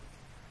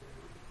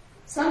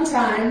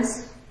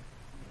 Sometimes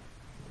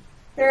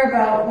they're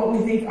about what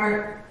we think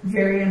aren't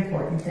very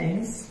important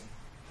things.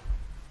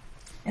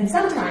 And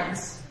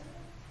sometimes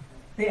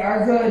they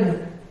are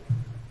good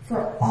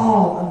for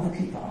all of the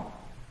people.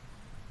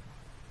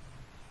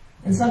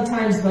 And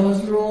sometimes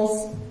those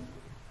rules,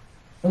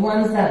 the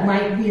ones that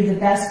might be the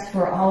best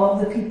for all of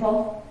the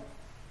people,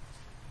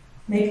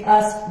 make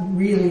us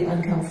really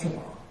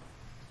uncomfortable.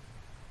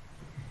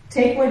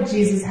 Take what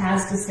Jesus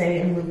has to say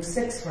in Luke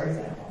 6, for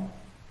example.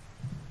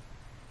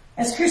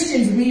 As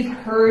Christians, we've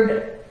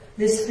heard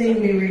this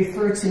thing we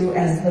refer to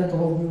as the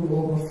Golden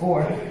Rule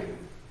before.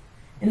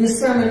 In the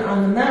Sermon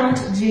on the Mount,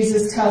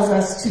 Jesus tells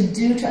us to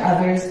do to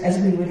others as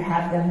we would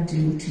have them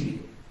do to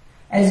you,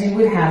 as you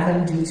would have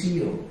them do to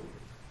you.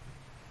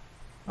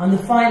 On the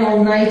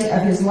final night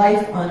of his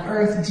life on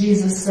earth,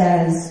 Jesus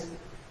says,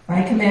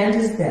 "My command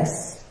is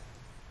this,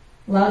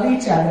 love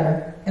each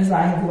other as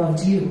I have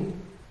loved you."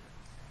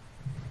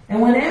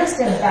 And when asked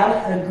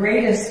about the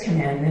greatest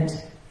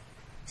commandment,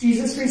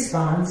 Jesus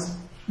responds,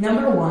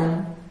 number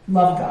 1,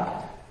 love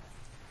God.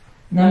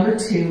 Number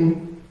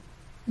 2,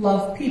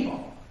 love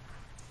people.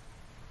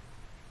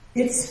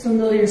 It's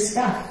familiar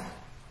stuff.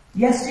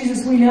 Yes,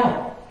 Jesus, we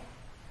know.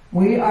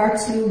 We are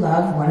to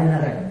love one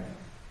another.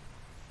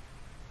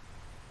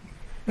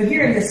 But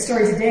here in this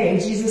story today,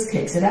 Jesus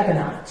kicks it up a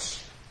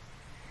notch.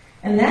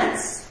 And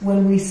that's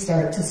when we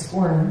start to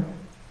squirm.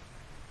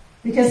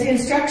 Because the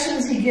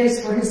instructions he gives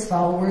for his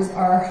followers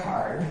are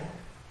hard.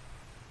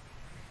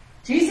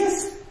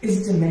 Jesus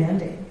is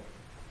demanding.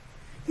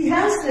 He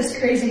has this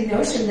crazy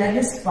notion that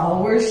his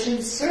followers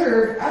should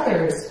serve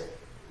others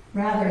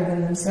rather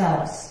than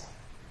themselves.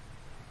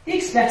 He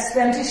expects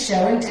them to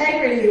show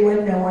integrity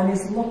when no one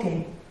is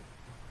looking.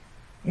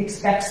 He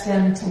expects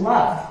them to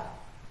love.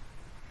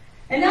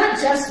 And not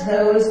just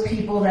those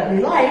people that we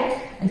like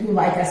and who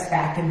like us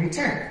back in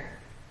return.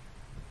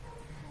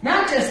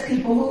 Not just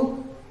people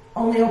who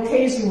only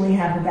occasionally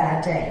have a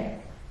bad day,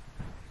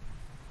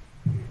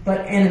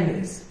 but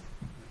enemies.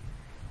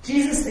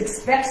 Jesus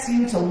expects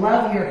you to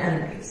love your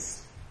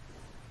enemies.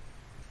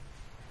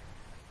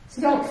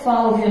 So don't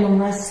follow him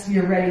unless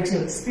you're ready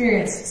to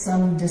experience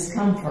some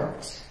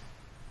discomfort.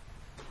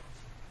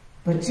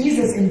 But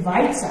Jesus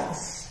invites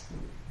us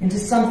into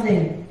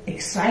something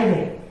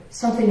exciting,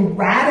 something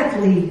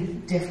radically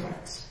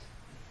different.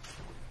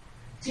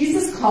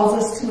 Jesus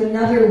calls us to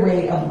another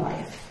way of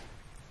life,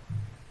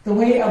 the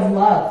way of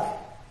love,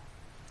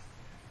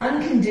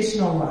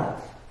 unconditional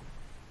love,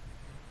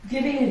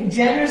 giving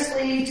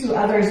generously to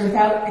others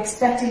without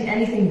expecting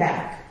anything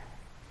back,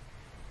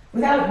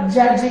 without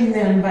judging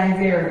them by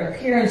their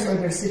appearance or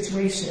their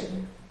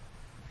situation,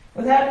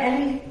 without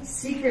any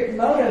secret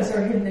motives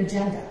or hidden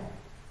agenda.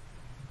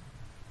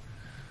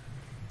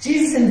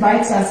 Jesus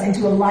invites us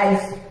into a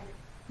life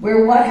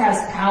where what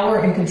has power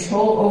and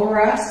control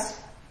over us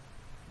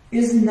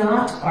is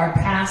not our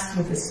past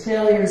with its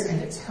failures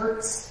and its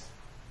hurts,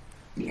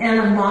 the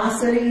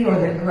animosity or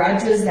the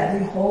grudges that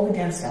we hold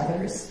against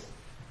others.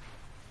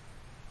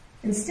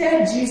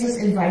 Instead, Jesus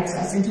invites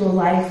us into a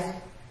life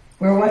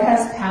where what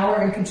has power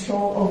and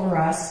control over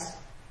us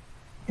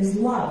is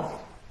love,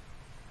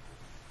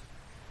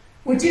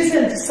 which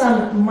isn't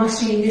some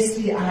mushy,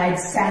 misty-eyed,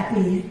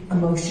 sappy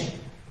emotion.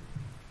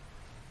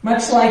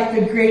 Much like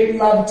the great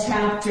love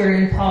chapter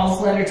in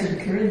Paul's letter to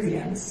the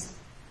Corinthians,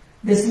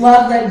 this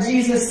love that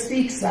Jesus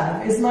speaks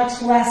of is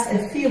much less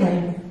a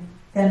feeling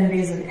than it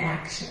is an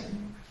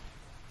action.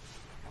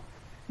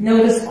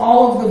 Notice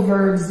all of the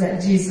verbs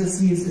that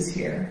Jesus uses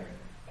here.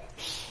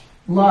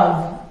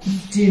 Love,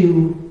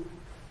 do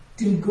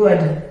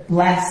good,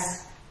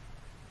 bless,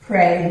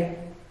 pray,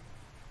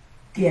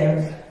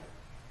 give.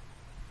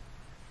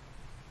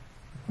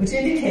 Which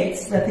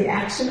indicates that the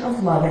action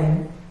of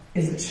loving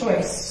is a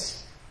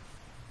choice.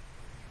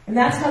 And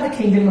that's how the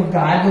kingdom of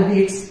God will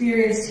be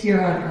experienced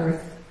here on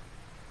earth,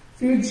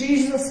 through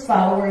Jesus'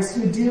 followers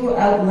who do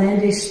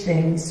outlandish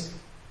things,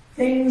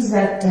 things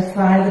that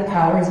defy the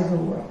powers of the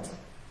world.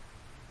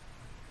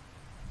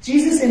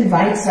 Jesus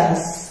invites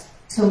us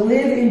to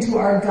live into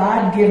our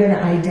God-given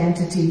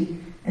identity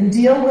and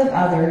deal with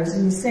others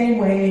in the same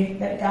way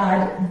that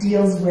God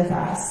deals with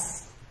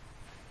us.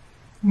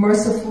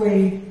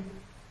 Mercifully,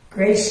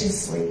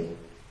 graciously,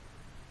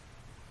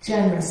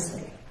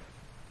 generously,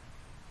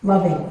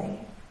 lovingly.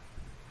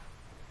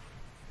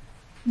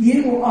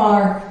 You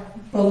are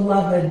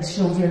beloved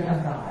children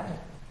of God.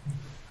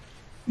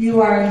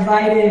 You are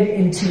invited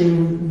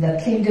into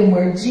the kingdom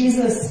where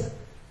Jesus,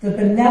 the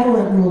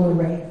benevolent ruler,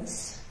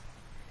 reigns.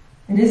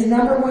 And his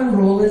number one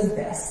rule is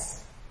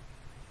this: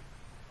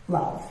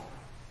 love.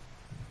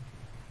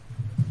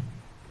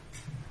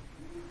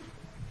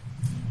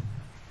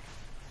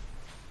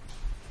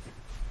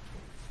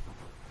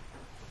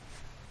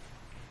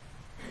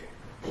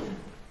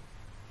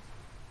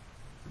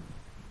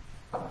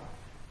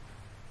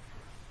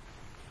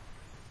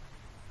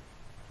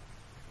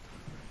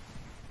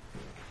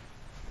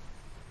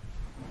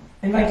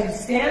 I invite you to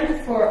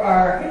stand for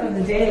our hymn of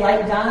the day,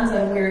 Light Dawns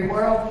on a Weary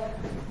World.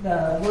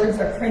 The words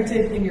are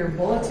printed in your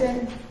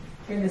bulletin.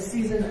 During the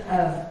season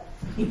of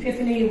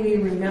Epiphany, we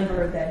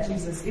remember that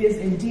Jesus is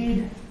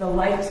indeed the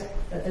light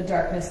that the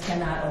darkness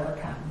cannot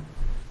overcome.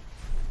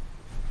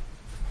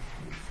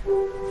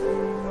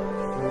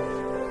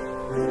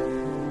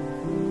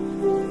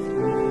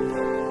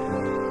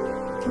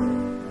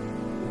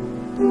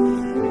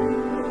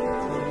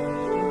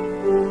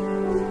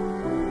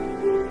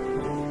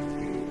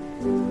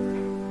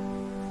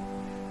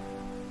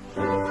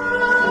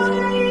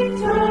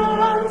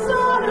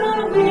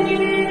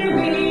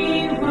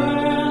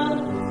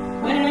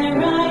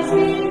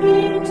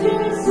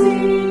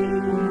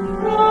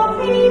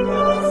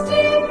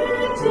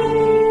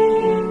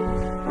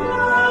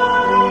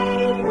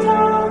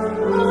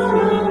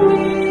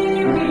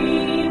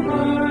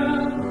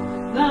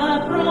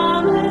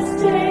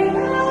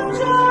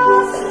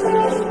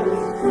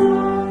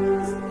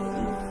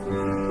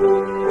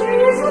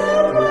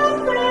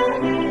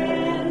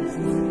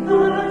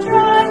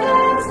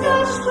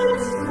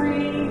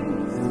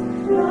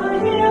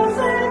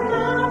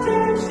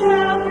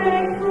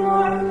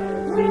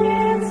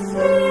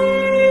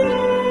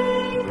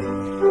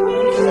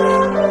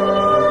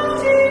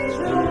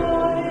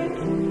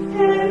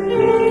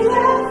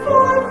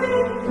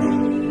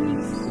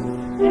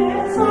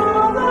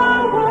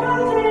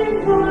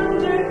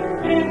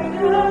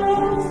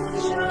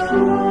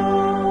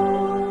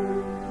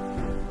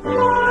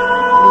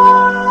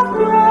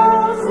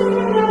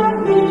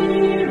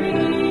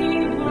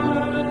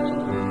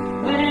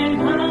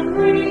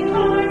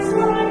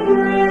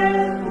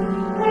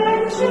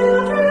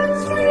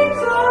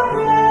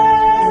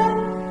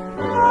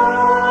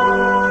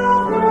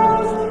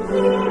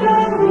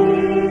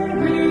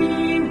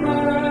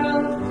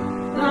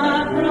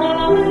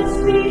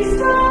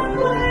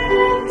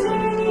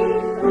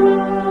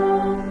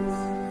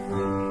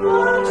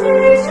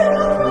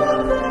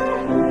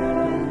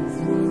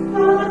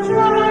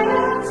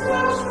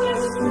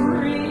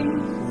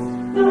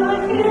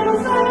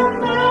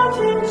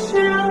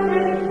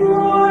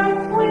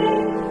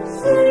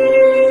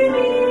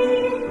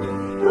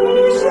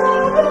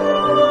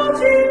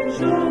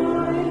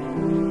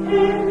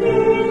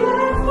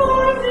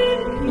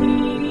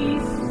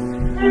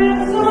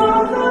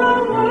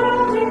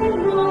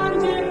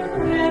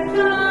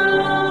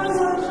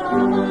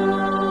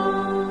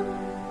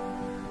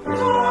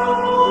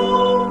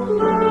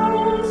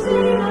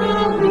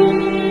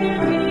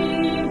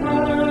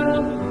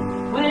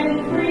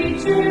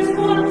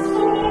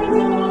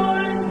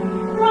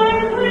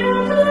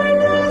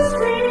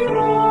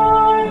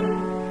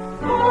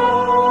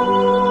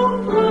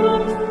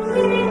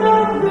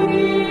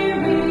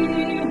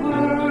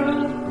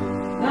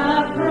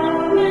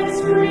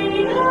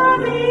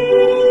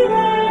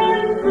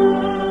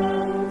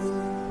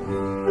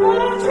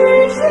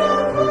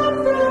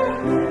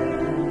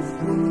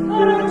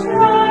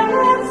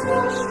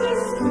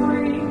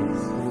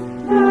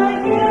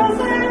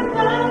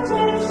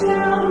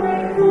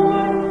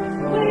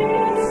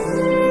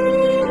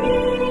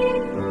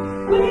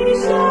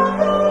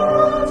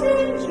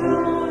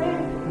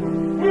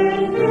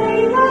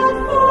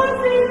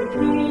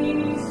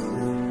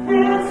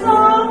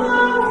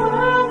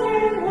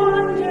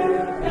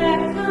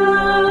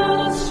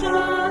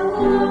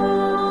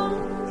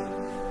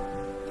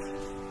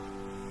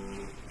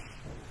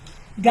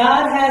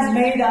 God has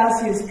made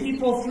us his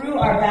people through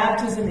our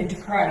baptism into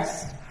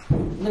Christ.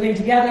 Living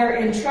together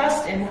in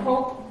trust and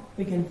hope,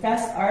 we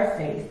confess our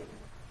faith.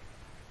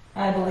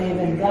 I believe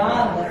in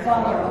God, the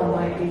Father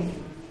Almighty,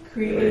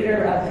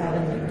 creator of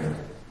heaven and earth.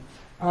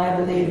 I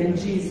believe in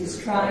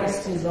Jesus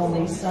Christ, his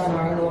only Son,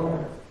 our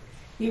Lord.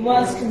 He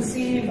was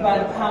conceived by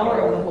the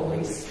power of the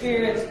Holy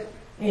Spirit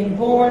and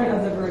born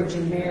of the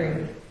Virgin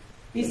Mary.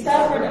 He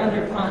suffered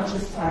under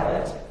Pontius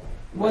Pilate,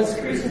 was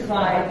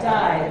crucified,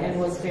 died, and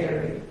was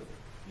buried.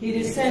 He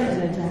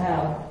descended into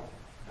hell.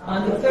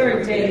 On the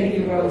third day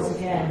he rose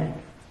again.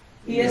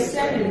 He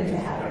ascended into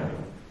heaven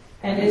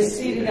and is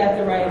seated at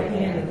the right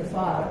hand of the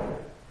Father.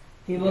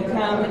 He will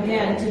come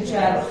again to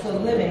judge the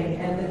living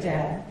and the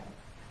dead.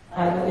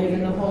 I believe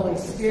in the Holy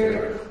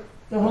Spirit,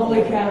 the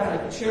Holy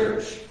Catholic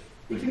Church,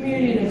 the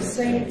communion of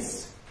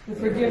saints, the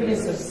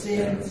forgiveness of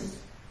sins,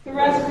 the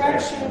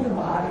resurrection of the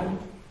body,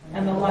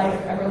 and the life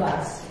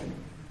everlasting.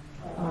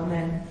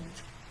 Amen.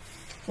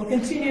 We'll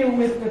continue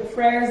with the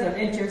prayers of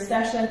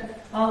intercession.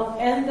 I'll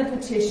end the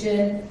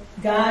petition,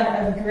 God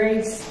of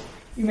grace.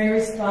 You may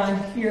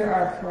respond, hear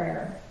our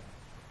prayer.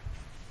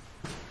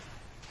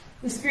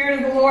 The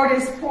Spirit of the Lord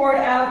is poured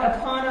out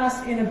upon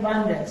us in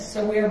abundance,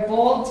 so we are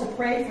bold to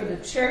pray for the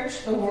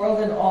church, the world,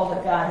 and all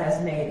that God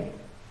has made.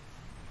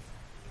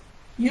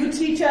 You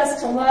teach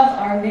us to love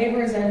our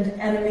neighbors and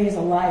enemies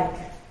alike.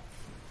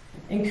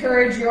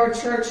 Encourage your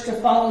church to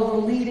follow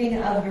the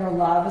leading of your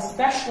love,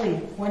 especially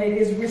when it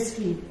is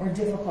risky or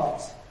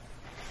difficult.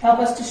 Help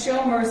us to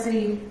show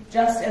mercy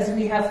just as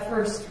we have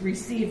first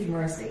received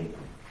mercy.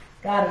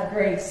 God of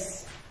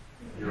grace,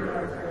 hear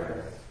our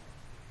prayers.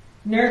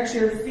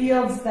 Nurture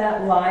fields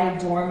that lie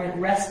dormant,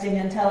 resting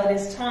until it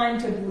is time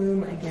to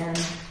bloom again.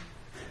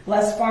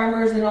 Bless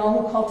farmers and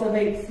all who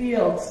cultivate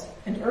fields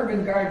and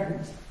urban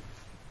gardens.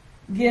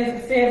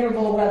 Give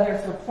favorable weather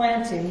for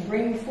planting.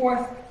 Bring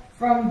forth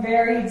from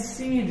varied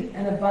seed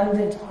an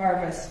abundant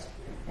harvest,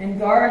 and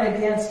guard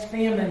against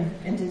famine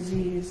and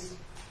disease.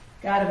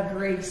 God of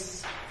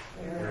grace,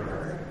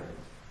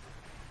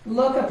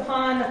 look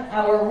upon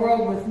our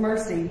world with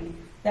mercy,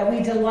 that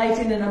we delight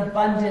in an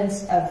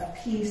abundance of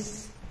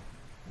peace.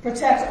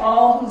 Protect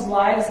all whose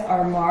lives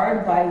are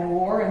marred by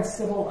war and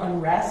civil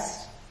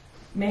unrest.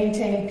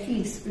 Maintain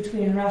peace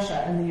between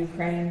Russia and the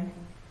Ukraine.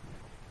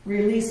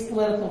 Release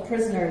political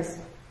prisoners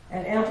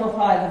and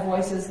amplify the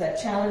voices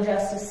that challenge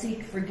us to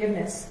seek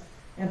forgiveness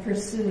and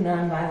pursue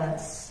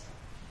nonviolence.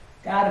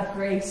 God of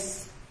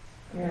grace,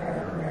 hear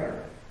our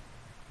prayer.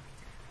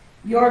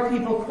 Your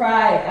people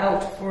cry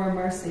out for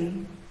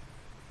mercy.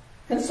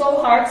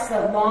 Console hearts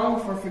that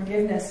long for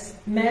forgiveness.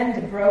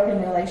 Mend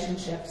broken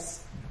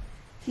relationships.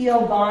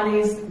 Heal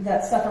bodies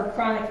that suffer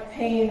chronic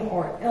pain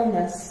or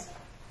illness.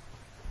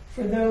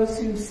 For those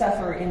who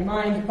suffer in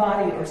mind,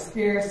 body, or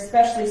spirit,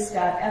 especially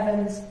Scott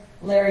Evans,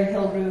 Larry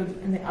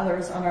Hillrood, and the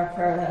others on our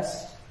prayer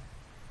list.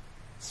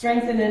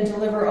 Strengthen and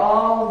deliver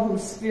all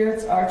whose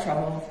spirits are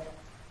troubled.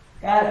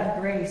 God of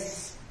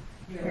grace,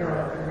 hear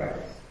our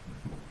prayers.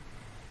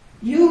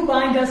 You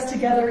bind us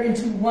together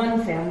into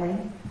one family.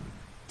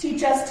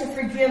 Teach us to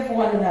forgive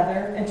one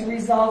another and to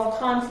resolve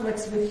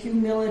conflicts with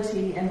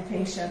humility and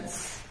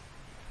patience.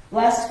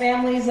 Bless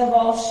families of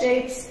all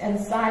shapes and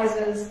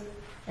sizes,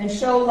 and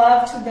show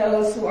love to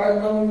those who are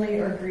lonely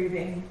or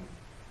grieving.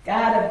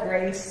 God of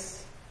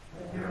grace,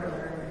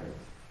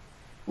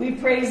 we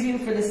praise you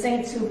for the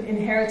saints who've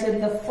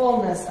inherited the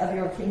fullness of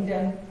your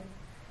kingdom.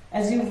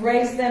 As you've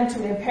raised them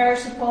to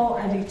imperishable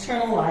and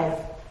eternal life,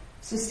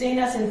 sustain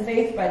us in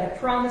faith by the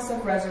promise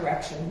of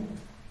resurrection.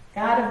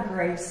 God of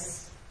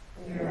grace,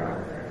 hear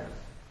our prayer.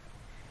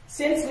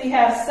 Since we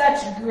have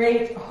such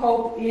great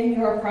hope in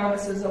your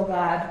promises, O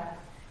God,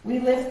 we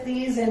lift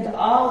these and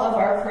all of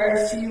our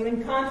prayers to you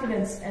in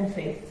confidence and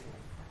faith.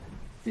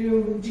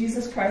 Through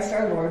Jesus Christ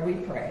our Lord, we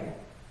pray.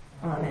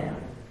 Amen.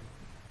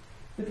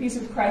 The peace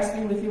of Christ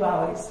be with you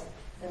always.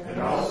 And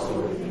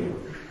also with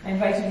you. I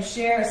invite you to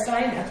share a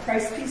sign of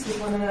Christ's peace with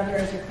one another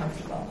as you're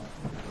comfortable.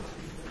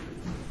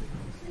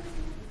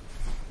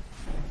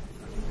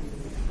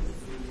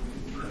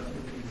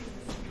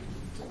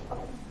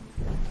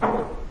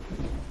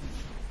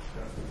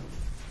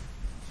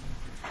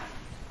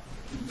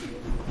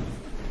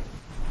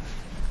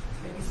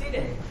 Be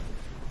seated.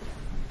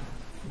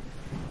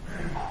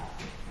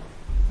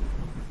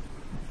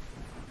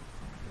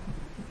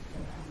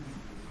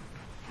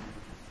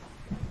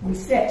 We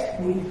sit,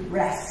 we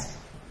rest,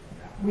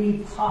 we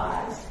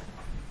pause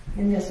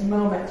in this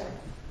moment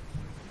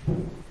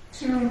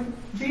to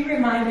be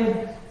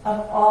reminded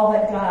of all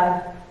that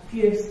God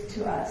gives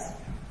to us,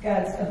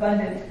 God's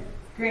abundant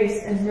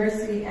grace and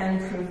mercy and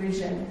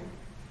provision.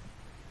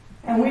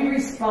 And we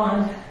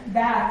respond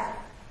back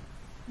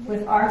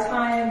with our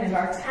time and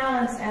our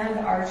talents and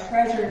our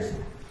treasures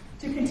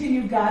to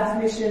continue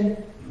God's mission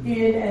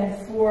in and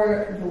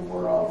for the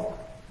world.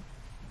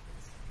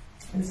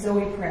 And so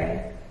we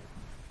pray.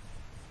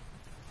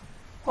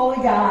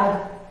 Holy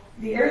God,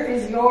 the earth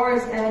is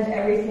yours and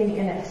everything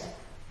in it,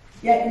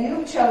 yet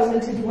you've chosen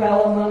to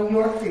dwell among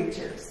your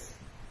creatures.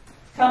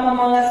 Come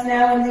among us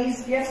now in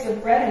these gifts of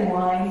bread and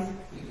wine,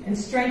 and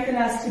strengthen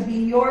us to be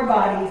your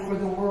body for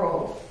the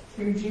world,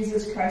 through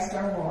Jesus Christ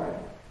our Lord.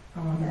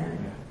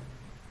 Amen.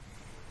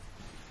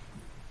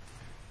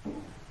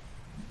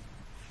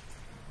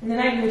 In the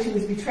night in which he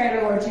was betrayed,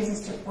 our Lord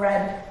Jesus took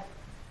bread,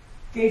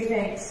 gave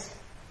thanks,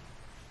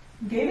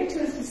 gave it to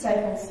his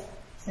disciples,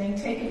 saying,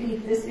 "Take and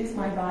eat, this is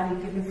my body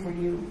given for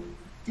you.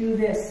 Do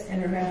this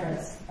in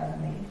remembrance of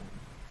me."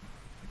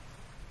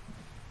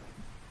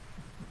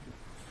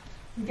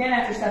 Again,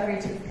 after supper, he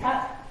took the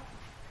cup,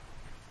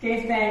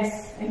 gave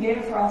thanks, and gave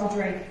it for all to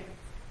drink,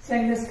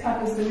 saying, "This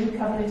cup is the new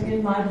covenant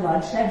in my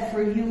blood, shed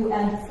for you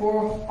and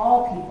for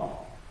all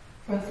people,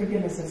 for the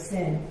forgiveness of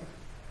sin.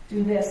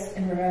 Do this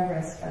in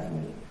remembrance of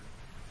me."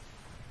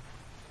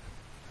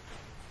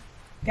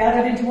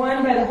 Gathered into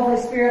one by the Holy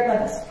Spirit,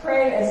 let us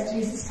pray as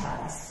Jesus taught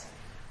us.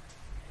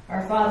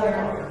 Our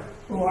Father,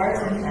 who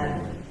art in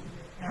heaven,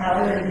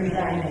 hallowed be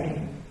thy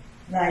name.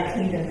 Thy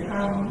kingdom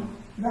come,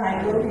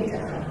 thy will be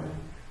done,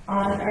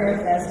 on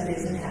earth as it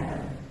is in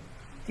heaven.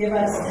 Give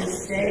us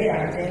this day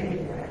our daily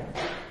bread,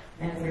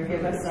 and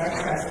forgive us our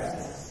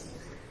trespasses,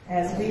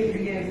 as we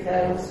forgive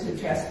those who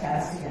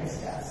trespass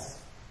against us.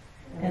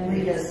 And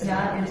lead us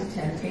not into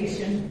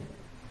temptation,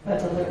 but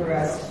deliver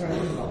us from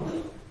evil.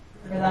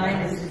 For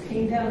thine is the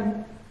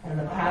kingdom, and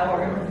the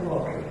power, and the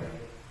glory,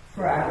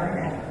 forever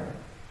and ever.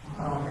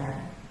 Amen.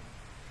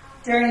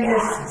 During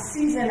this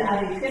season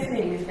of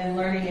Epiphany, we've been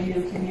learning a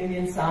new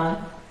communion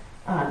song.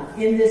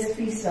 In this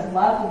feast of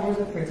love, the words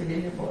are printed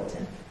in your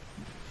bulletin.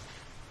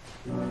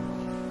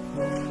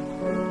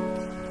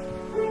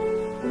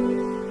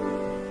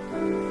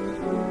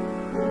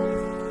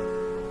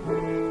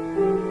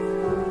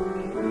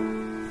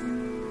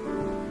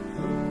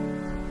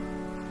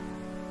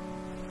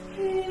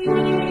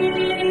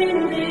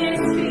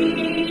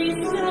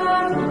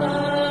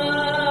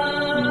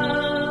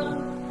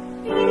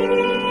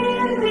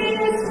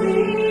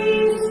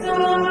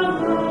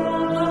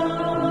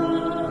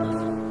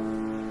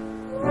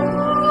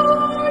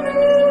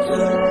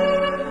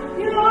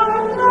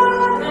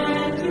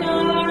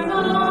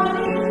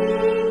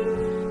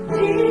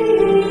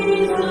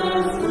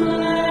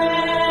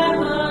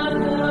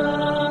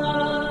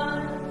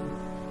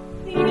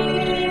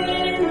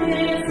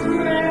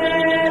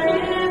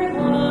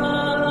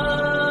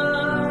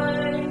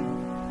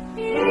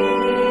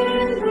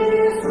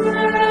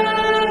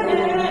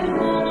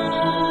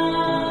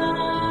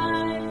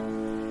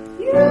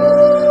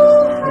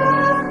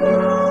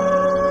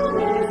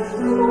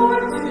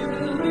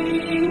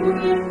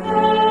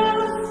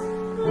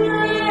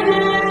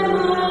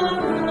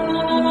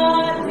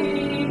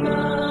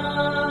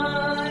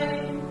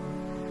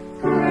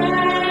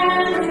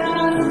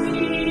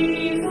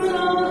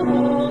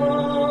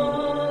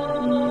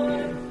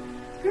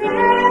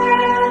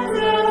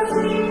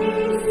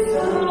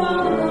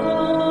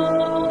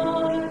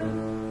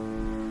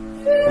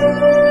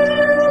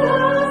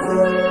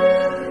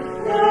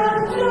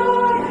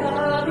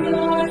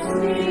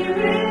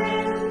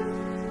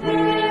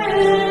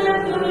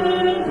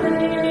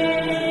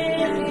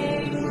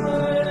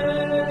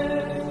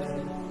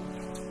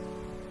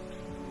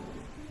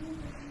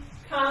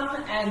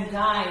 and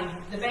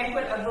dine. The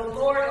banquet of the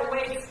Lord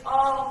awaits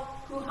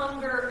all who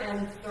hunger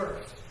and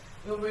thirst.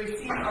 We will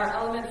receive our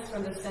elements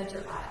from the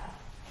center aisle.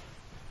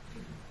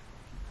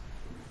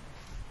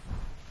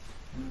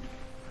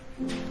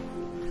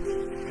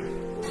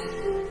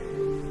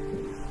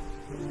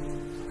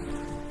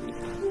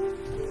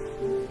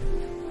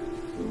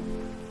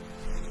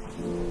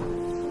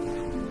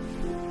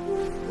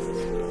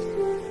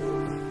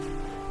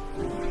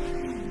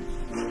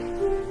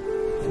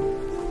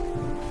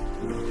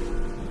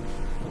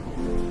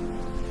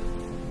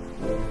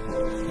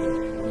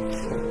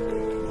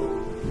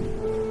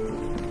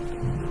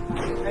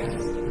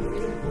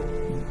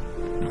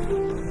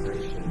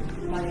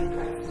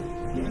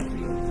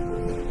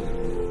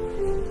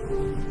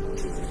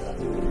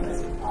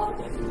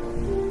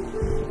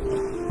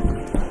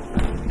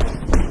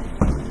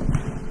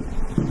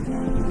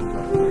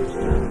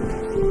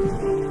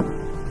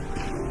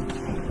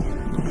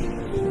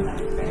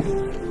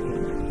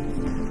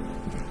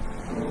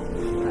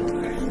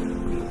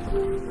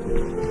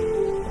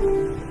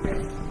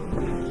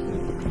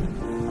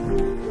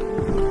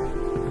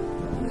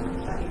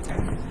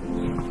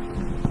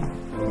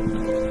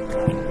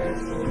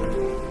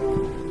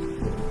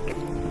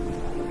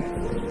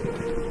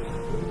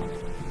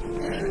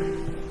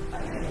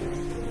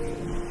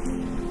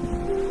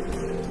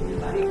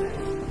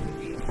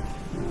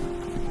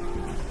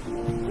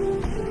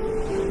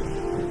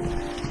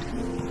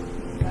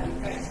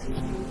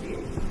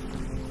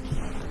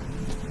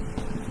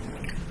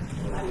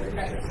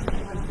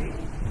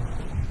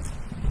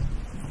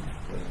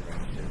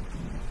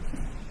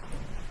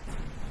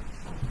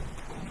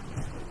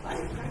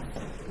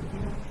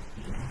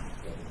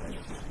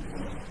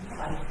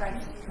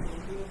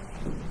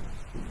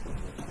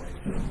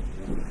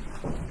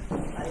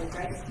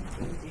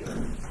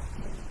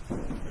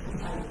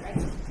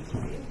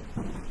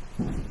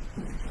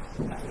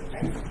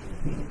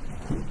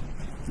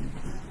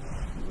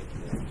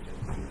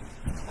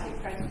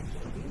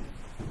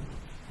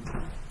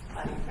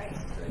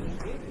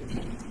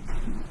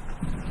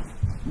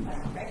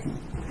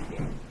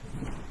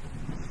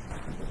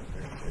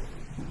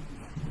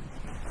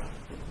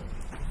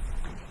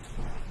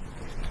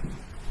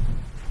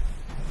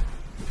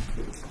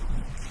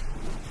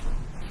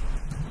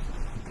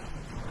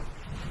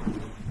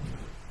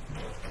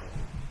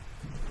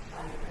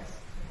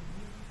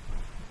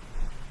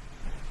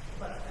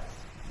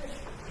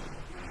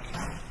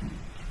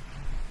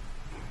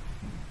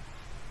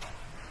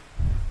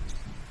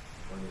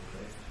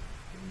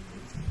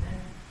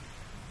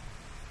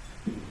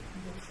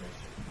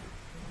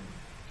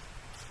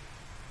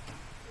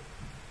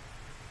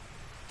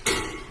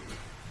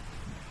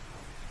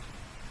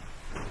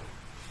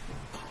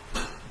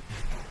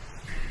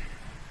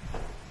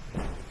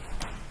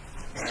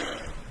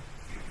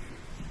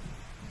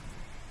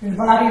 In the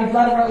body and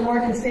blood of our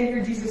Lord and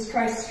Savior Jesus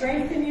Christ,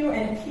 strengthen you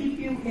and keep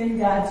you in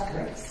God's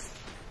grace.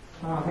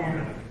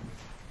 Amen.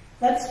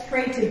 Let's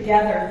pray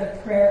together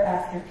the prayer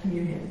after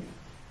communion.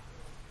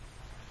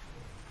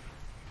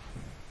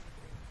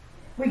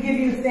 We give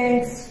you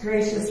thanks,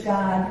 gracious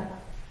God,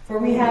 for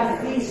we have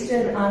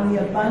feasted on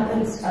the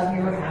abundance of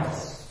your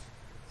house.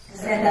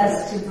 Send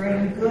us to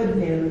bring good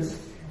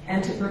news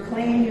and to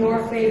proclaim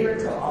your favor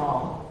to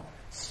all,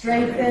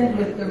 strengthened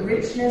with the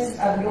richness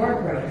of your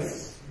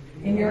grace.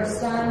 In your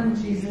Son,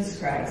 Jesus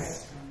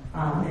Christ.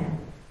 Amen.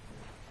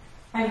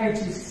 I invite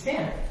you to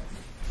stand.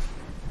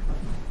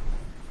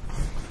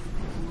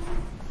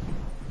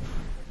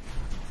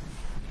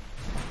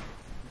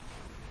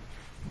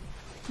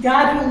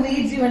 God, who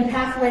leads you in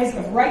pathways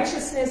of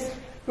righteousness,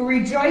 who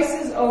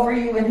rejoices over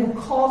you and who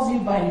calls you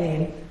by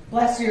name,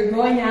 bless your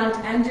going out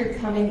and your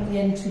coming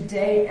in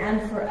today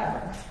and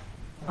forever.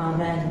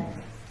 Amen.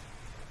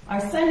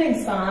 Our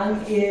sending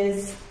song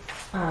is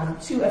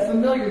to a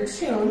familiar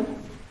tune.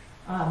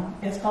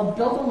 It's called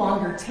Build a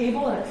Longer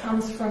Table, and it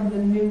comes from the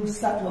new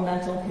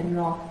supplemental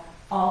hymnal,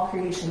 All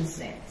Creation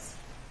Sings.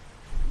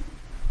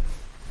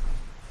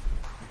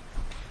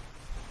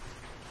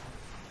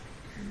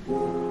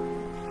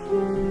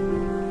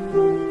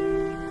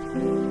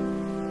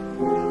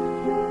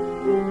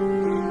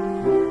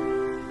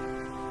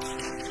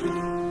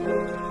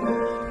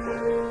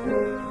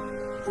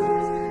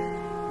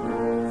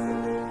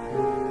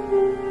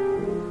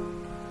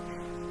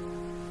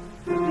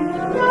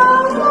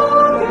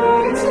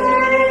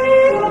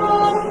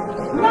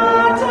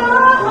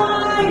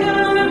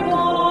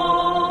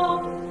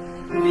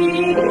 Be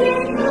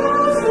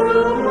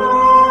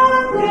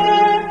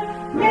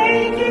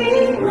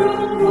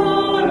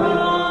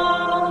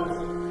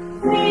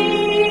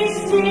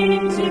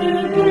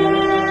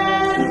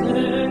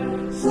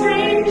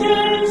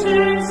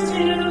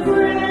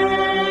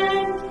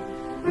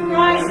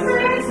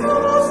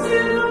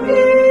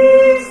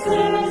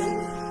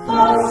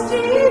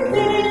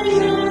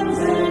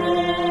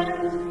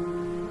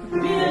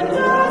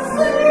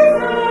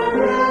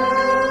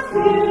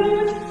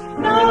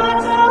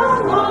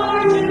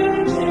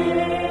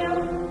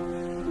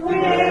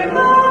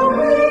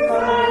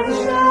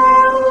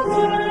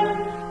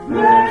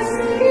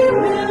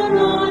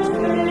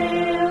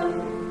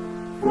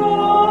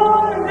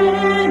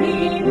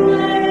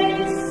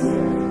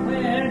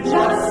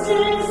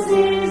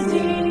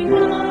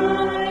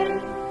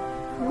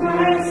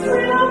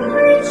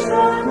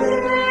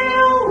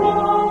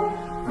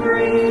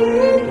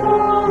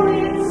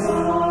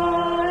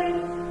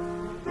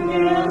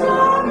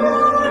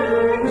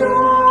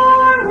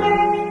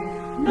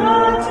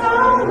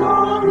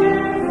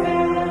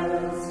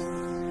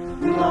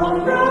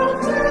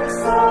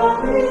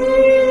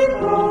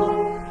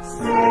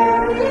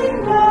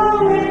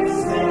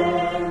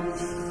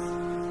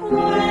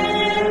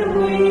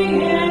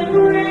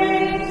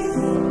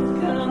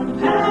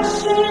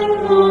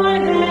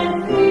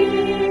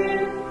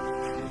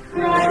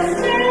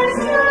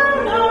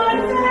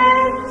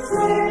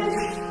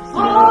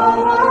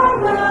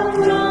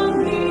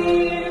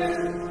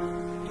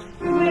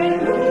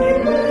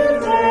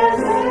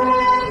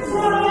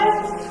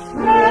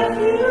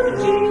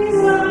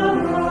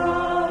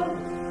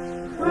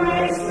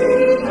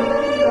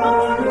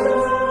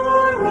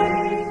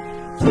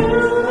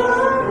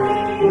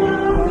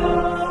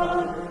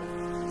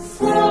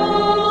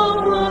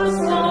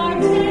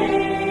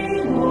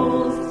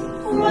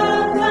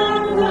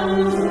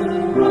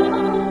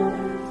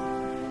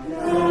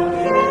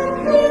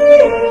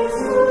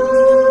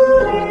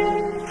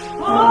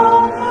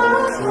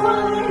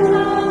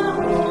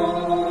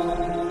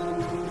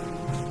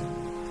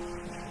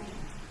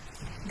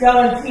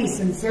Go in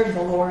peace and serve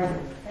the Lord.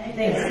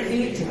 Thanks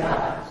be to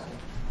God.